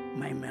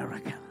my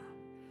miracle.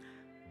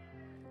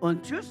 On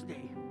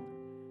Tuesday,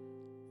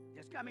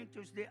 this coming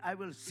Tuesday, I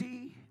will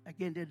see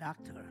again the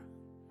doctor.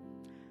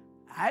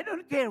 I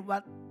don't care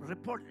what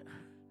report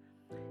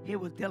he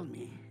will tell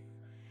me.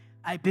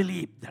 I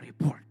believe the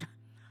report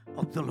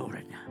of the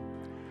Lord.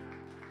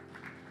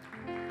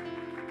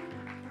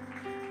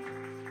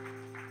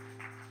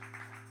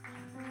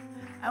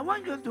 I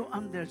want you to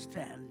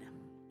understand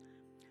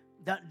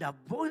that the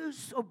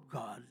voice of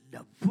God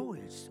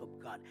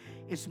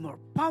is more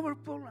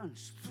powerful and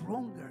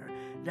stronger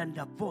than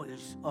the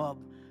voice of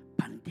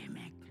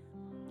pandemic.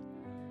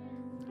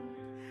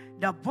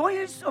 The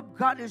voice of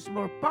God is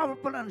more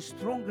powerful and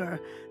stronger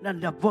than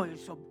the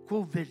voice of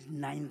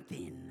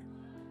COVID-19.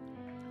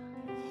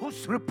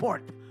 Whose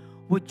report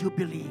would you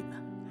believe?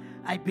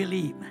 I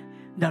believe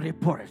the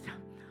report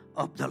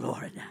of the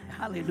Lord.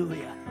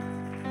 Hallelujah.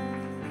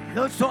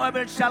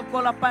 Whosoever shall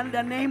call upon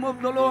the name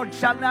of the Lord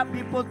shall not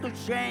be put to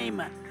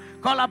shame.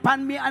 Call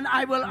upon me, and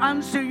I will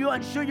answer you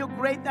and show you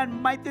great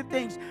and mighty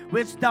things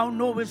which thou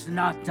knowest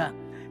not.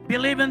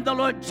 Believe in the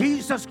Lord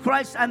Jesus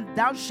Christ, and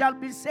thou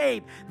shalt be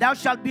saved. Thou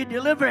shalt be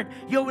delivered.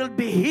 You will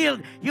be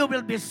healed. You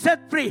will be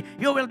set free.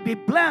 You will be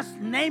blessed.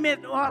 Name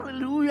it.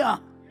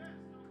 Hallelujah.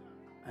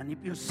 And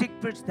if you seek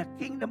first the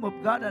kingdom of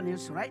God and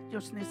His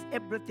righteousness,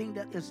 everything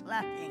that is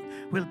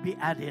lacking will be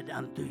added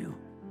unto you.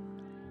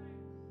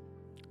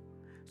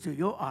 So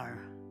you are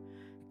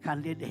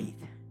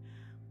candidate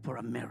for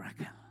a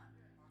miracle,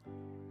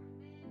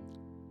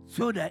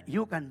 so that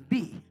you can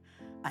be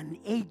an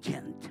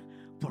agent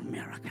for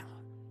miracle.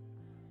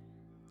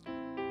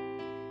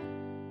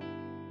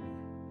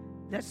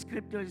 That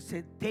scripture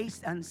said,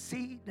 taste and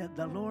see that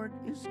the Lord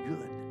is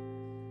good.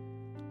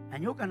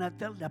 And you cannot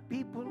tell the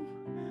people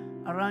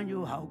around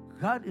you how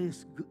God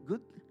is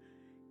good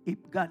if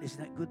God is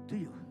not good to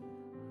you.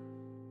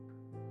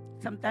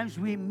 Sometimes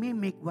we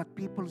mimic what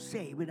people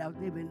say without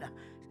even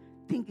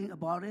thinking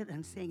about it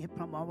and saying it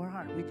from our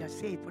heart. We just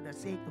say it for the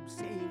sake of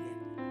saying it.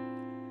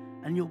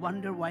 And you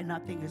wonder why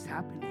nothing is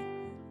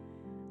happening.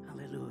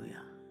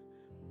 Hallelujah.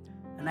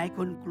 And I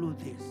conclude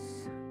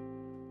this.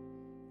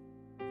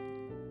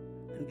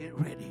 And get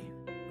ready.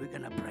 We're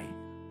going to pray.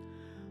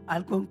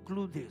 I'll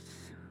conclude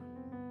this.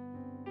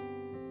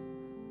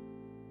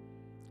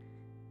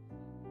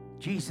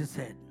 Jesus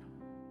said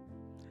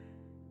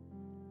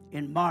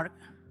in Mark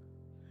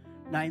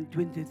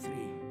 9:23,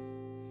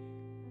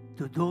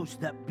 to those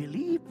that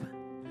believe,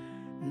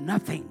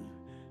 nothing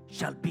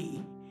shall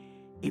be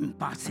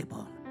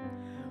impossible.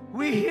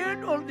 We hear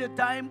it all the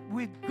time,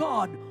 with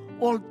God,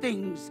 all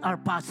things are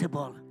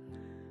possible.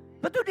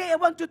 But today I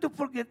want you to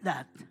forget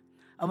that.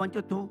 I want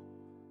you to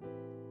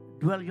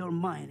dwell your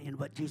mind in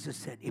what Jesus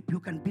said. If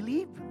you can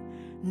believe,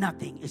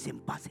 nothing is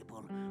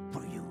impossible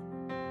for you.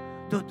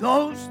 To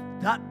those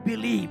that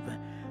believe,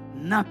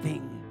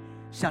 nothing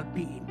shall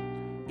be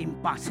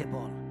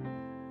impossible.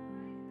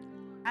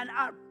 And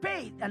our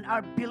faith and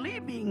our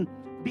believing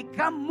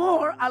become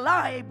more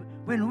alive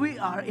when we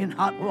are in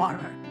hot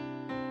water.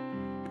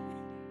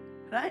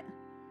 Right?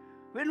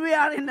 When we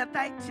are in a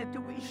tight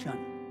situation.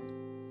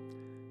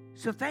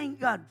 So thank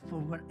God for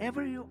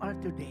wherever you are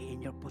today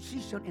in your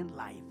position in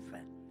life.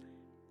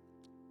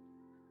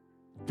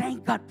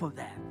 Thank God for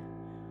that.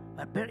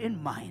 But bear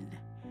in mind,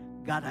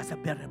 God has a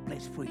better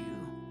place for you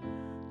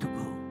to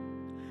go.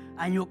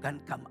 And you can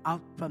come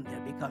out from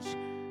there, because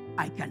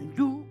I can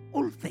do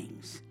all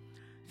things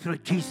through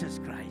Jesus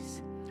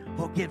Christ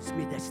who gives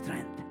me the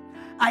strength.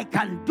 I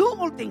can do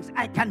all things.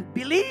 I can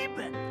believe.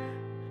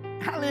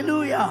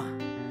 Hallelujah.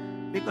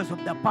 Because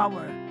of the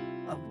power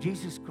of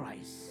Jesus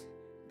Christ,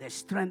 the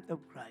strength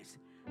of Christ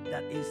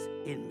that is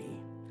in me.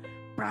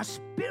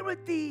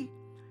 Prosperity,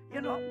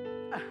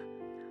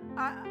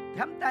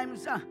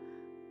 sometimes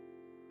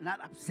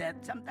not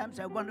upset. Sometimes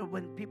I wonder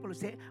when people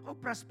say, oh,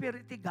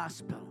 prosperity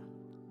gospel.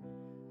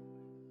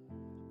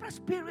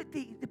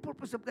 Prosperity, the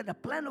purpose of God, the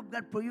plan of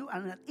God for you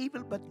are not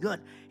evil but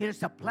good. It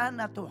is a plan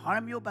not to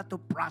harm you but to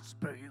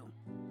prosper you.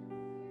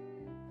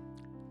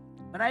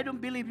 But I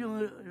don't believe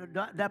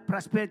that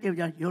prosperity,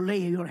 you lay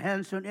your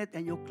hands on it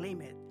and you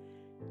claim it.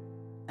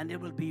 And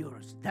it will be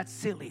yours. That's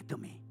silly to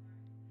me.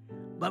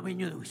 But when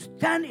you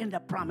stand in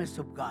the promise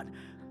of God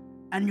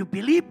and you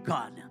believe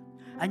God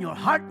and your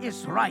heart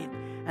is right,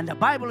 and the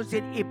Bible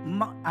said, if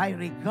I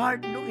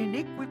regard no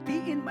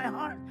iniquity in my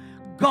heart,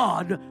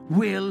 God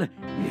will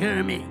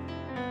hear me.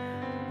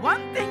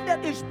 One thing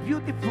that is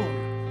beautiful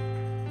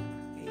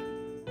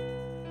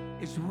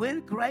is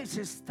when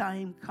crisis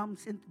time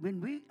comes in, when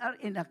we are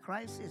in a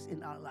crisis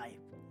in our life,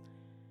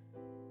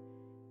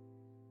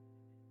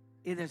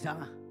 it is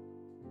a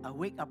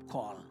wake-up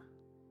call.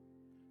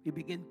 You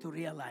begin to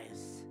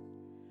realize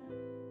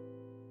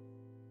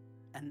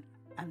and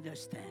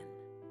understand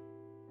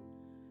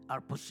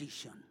our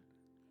position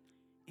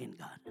in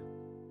God.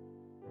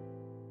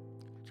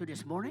 So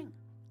this morning,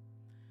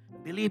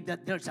 believe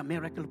that there's a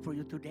miracle for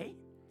you today.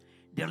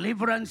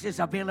 Deliverance is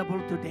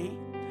available today.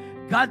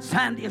 God's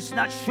hand is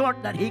not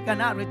short that He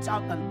cannot reach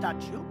out and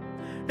touch you.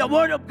 The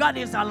Word of God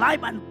is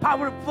alive and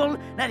powerful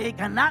that He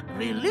cannot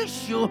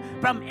release you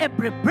from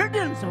every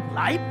burdens of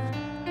life.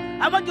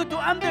 I want you to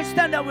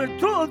understand that we're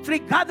 2 or 3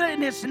 gathered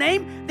in His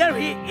name, there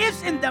He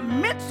is in the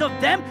midst of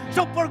them.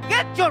 So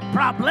forget your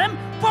problem.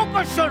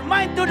 Focus your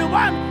mind to the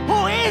one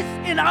who is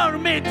in our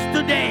midst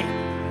today.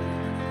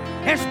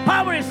 His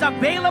power is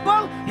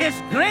available. His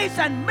grace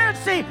and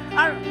mercy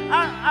are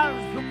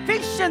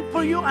sufficient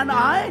for you and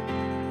I.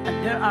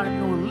 And there are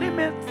no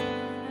limits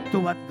to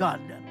what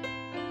God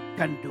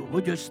can do.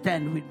 Would you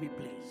stand with me,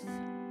 please?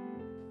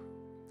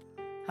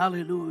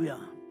 Hallelujah.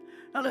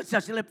 Now let's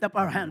just lift up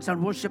our hands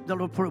and worship the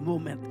Lord for a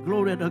moment.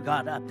 Glory to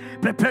God.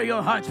 Prepare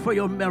your hearts for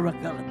your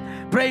miracle.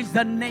 Praise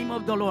the name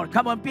of the Lord.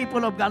 Come on,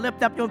 people of God,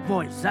 lift up your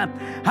voice.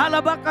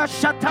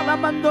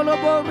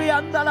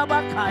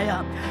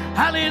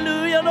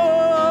 Hallelujah,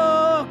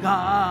 Lord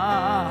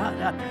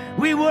God.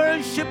 We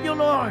worship you,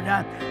 Lord.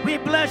 We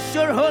bless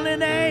your holy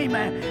name.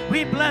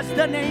 We bless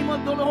the name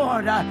of the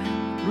Lord.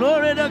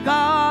 Glory to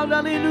God.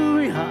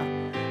 Hallelujah.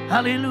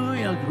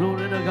 Hallelujah.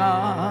 Glory to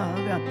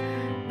God.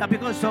 Now,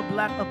 because of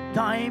lack of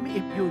time,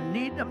 if you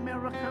need a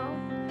miracle,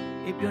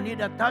 if you need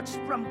a touch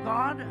from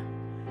God,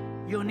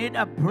 you need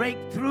a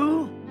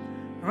breakthrough,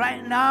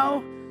 right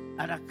now,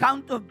 at a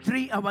count of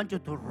 3, I want you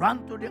to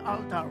run to the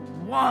altar.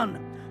 1,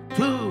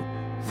 2,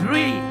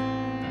 3.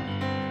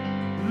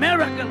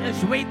 Miracle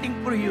is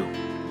waiting for you.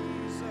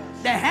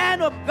 The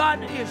hand of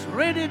God is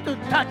ready to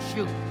touch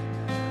you.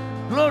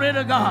 Glory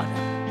to God.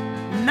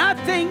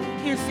 Nothing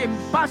is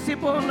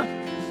impossible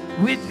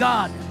with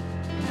God.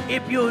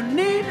 If you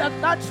need a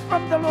touch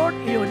from the Lord,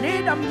 you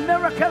need a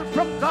miracle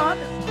from God,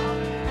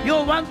 you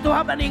want to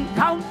have an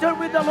encounter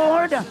with the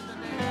Lord,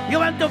 you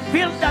want to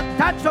feel the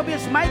touch of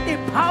His mighty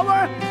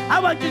power, I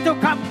want you to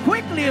come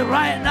quickly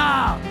right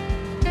now.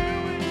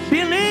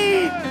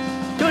 Believe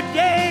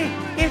today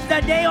is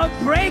the day of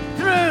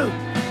breakthrough.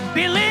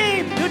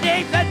 Believe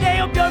today is the day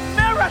of your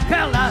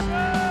miracle.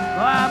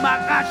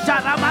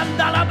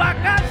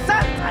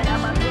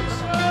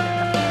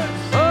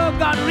 Oh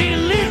God,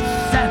 release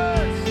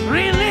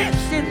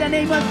in the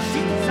name of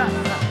Jesus.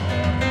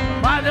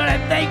 Father, I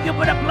thank you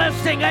for the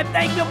blessing. I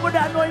thank you for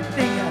the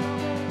anointing.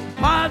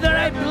 Father,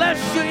 I bless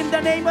you in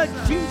the name of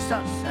Jesus.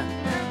 In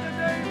the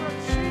name of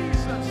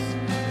Jesus.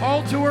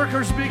 Altar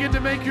workers, begin to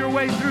make your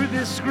way through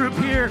this group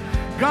here.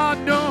 God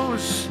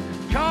knows.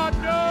 God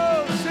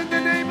knows. In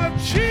the name of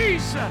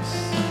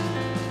Jesus.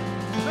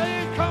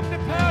 May it come to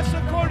pass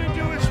according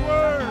to His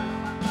word.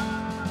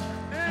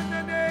 In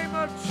the name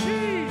of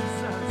Jesus.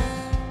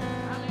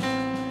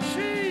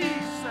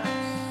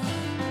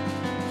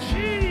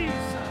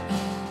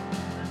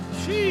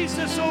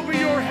 Jesus over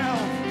your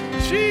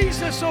health.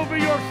 Jesus over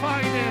your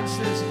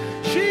finances.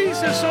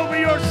 Jesus over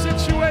your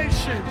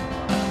situation.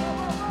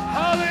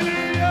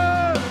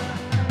 Hallelujah.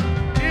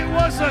 It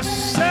was a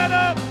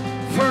setup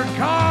for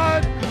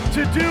God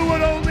to do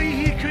what only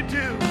He could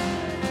do.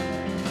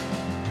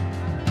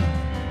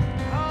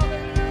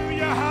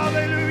 Hallelujah.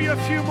 Hallelujah. A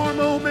few more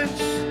moments.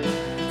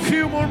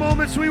 Few more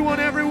moments. We want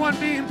everyone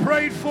being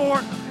prayed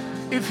for.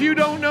 If you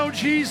don't know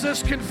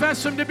Jesus,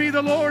 confess Him to be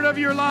the Lord of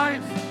your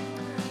life.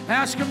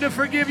 Ask Him to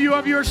forgive you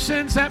of your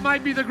sins. That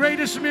might be the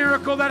greatest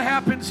miracle that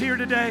happens here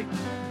today.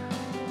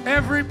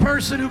 Every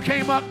person who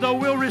came up, though,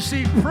 will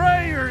receive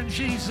prayer in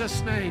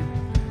Jesus' name.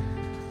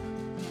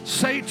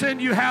 Satan,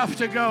 you have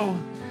to go.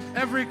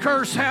 Every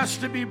curse has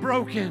to be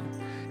broken.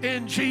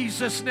 In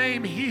Jesus'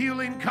 name,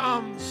 healing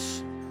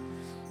comes.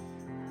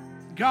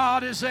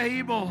 God is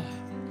able.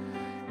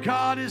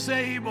 God is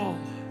able.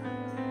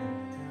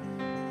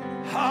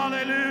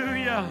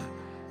 Hallelujah.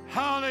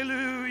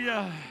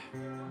 Hallelujah.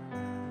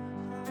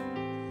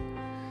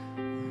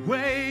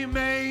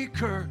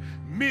 Waymaker,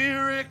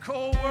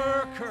 miracle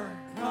worker.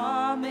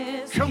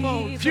 Come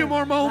on, a few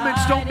more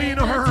moments. Don't be in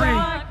a hurry.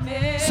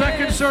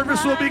 Second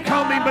service will be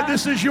coming, but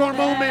this is your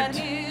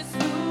moment.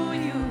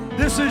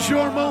 This is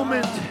your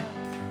moment.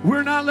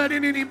 We're not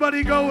letting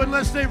anybody go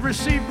unless they've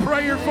received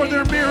prayer for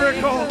their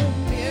miracle.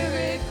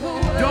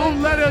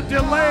 Don't let a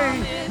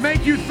delay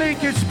make you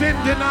think it's been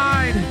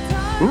denied.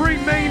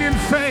 Remain in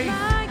faith.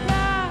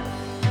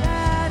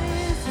 That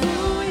is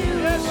who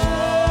you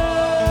are.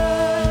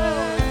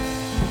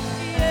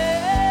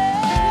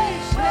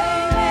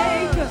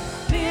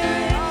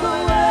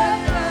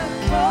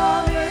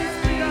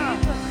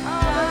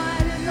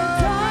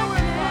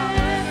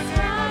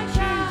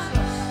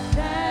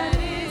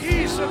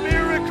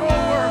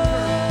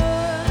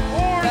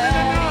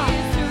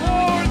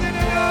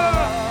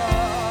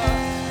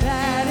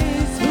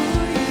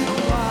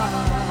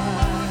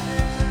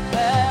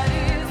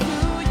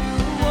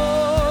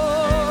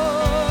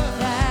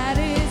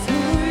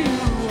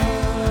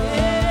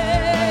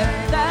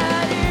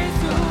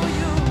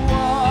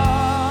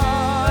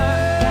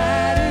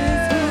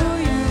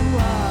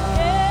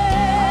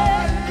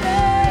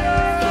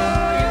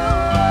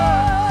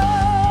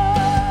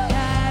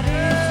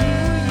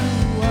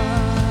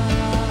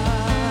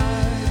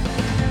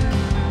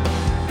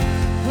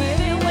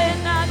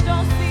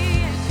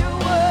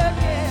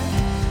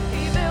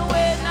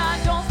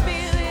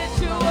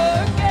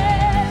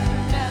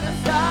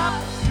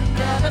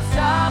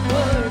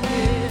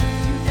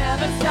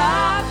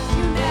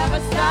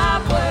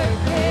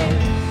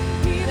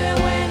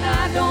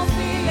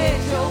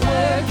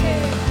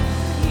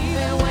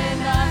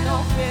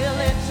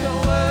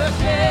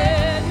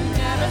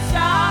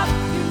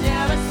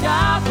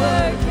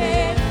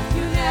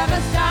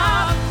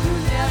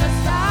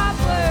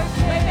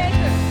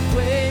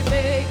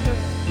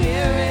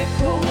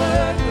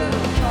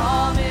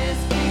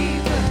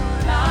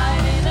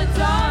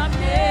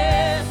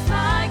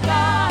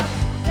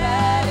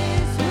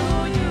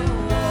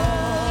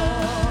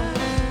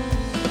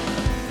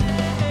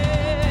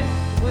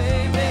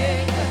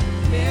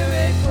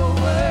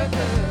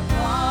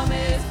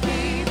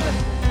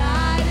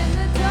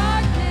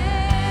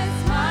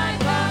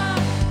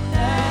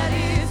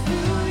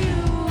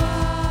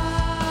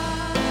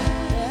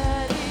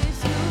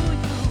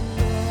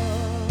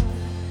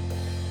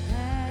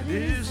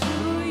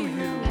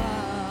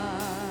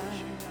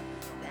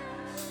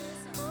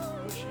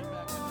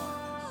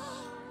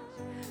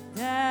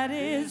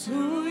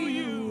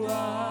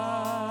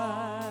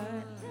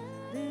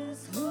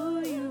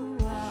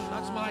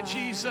 my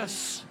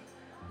Jesus.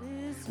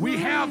 We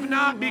have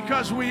not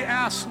because we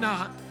ask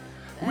not.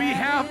 We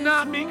have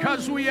not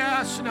because we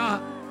ask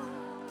not.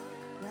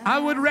 I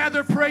would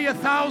rather pray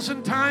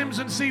 1,000 times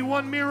and see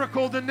one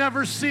miracle than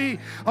never see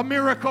a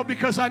miracle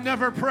because I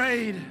never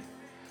prayed.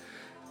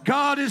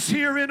 God is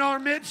here in our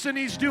midst and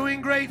He's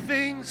doing great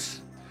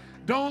things.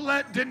 Don't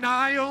let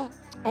denial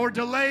or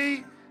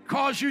delay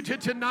cause you to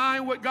deny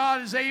what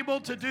God is able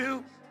to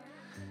do.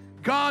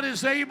 God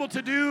is able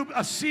to do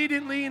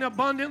exceedingly and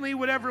abundantly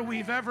whatever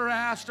we've ever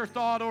asked or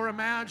thought or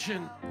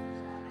imagined.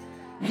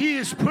 He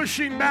is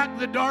pushing back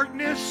the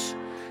darkness.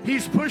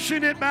 He's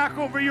pushing it back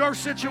over your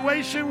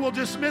situation. We'll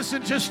dismiss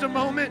in just a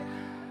moment.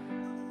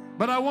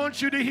 But I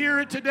want you to hear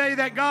it today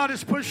that God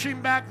is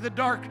pushing back the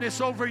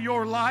darkness over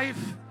your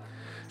life.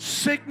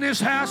 Sickness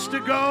has to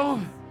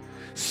go.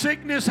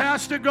 Sickness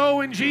has to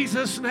go in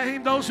Jesus'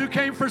 name. Those who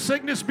came for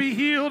sickness be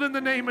healed in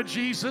the name of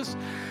Jesus.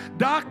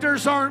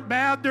 Doctors aren't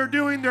bad. They're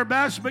doing their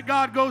best, but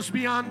God goes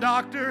beyond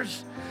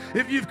doctors.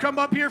 If you've come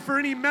up here for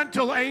any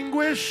mental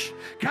anguish,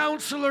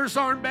 counselors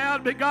aren't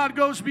bad, but God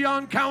goes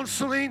beyond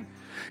counseling.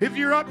 If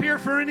you're up here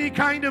for any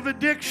kind of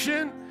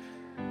addiction,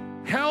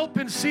 help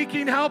and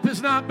seeking help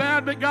is not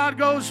bad, but God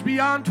goes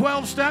beyond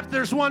 12 steps.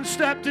 There's one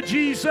step to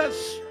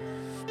Jesus.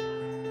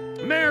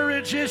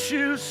 Marriage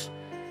issues,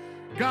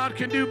 God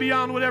can do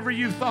beyond whatever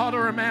you thought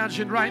or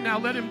imagined right now.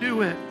 Let Him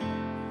do it.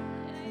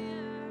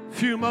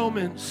 Few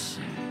moments.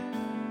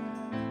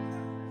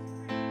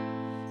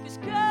 'Cause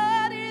God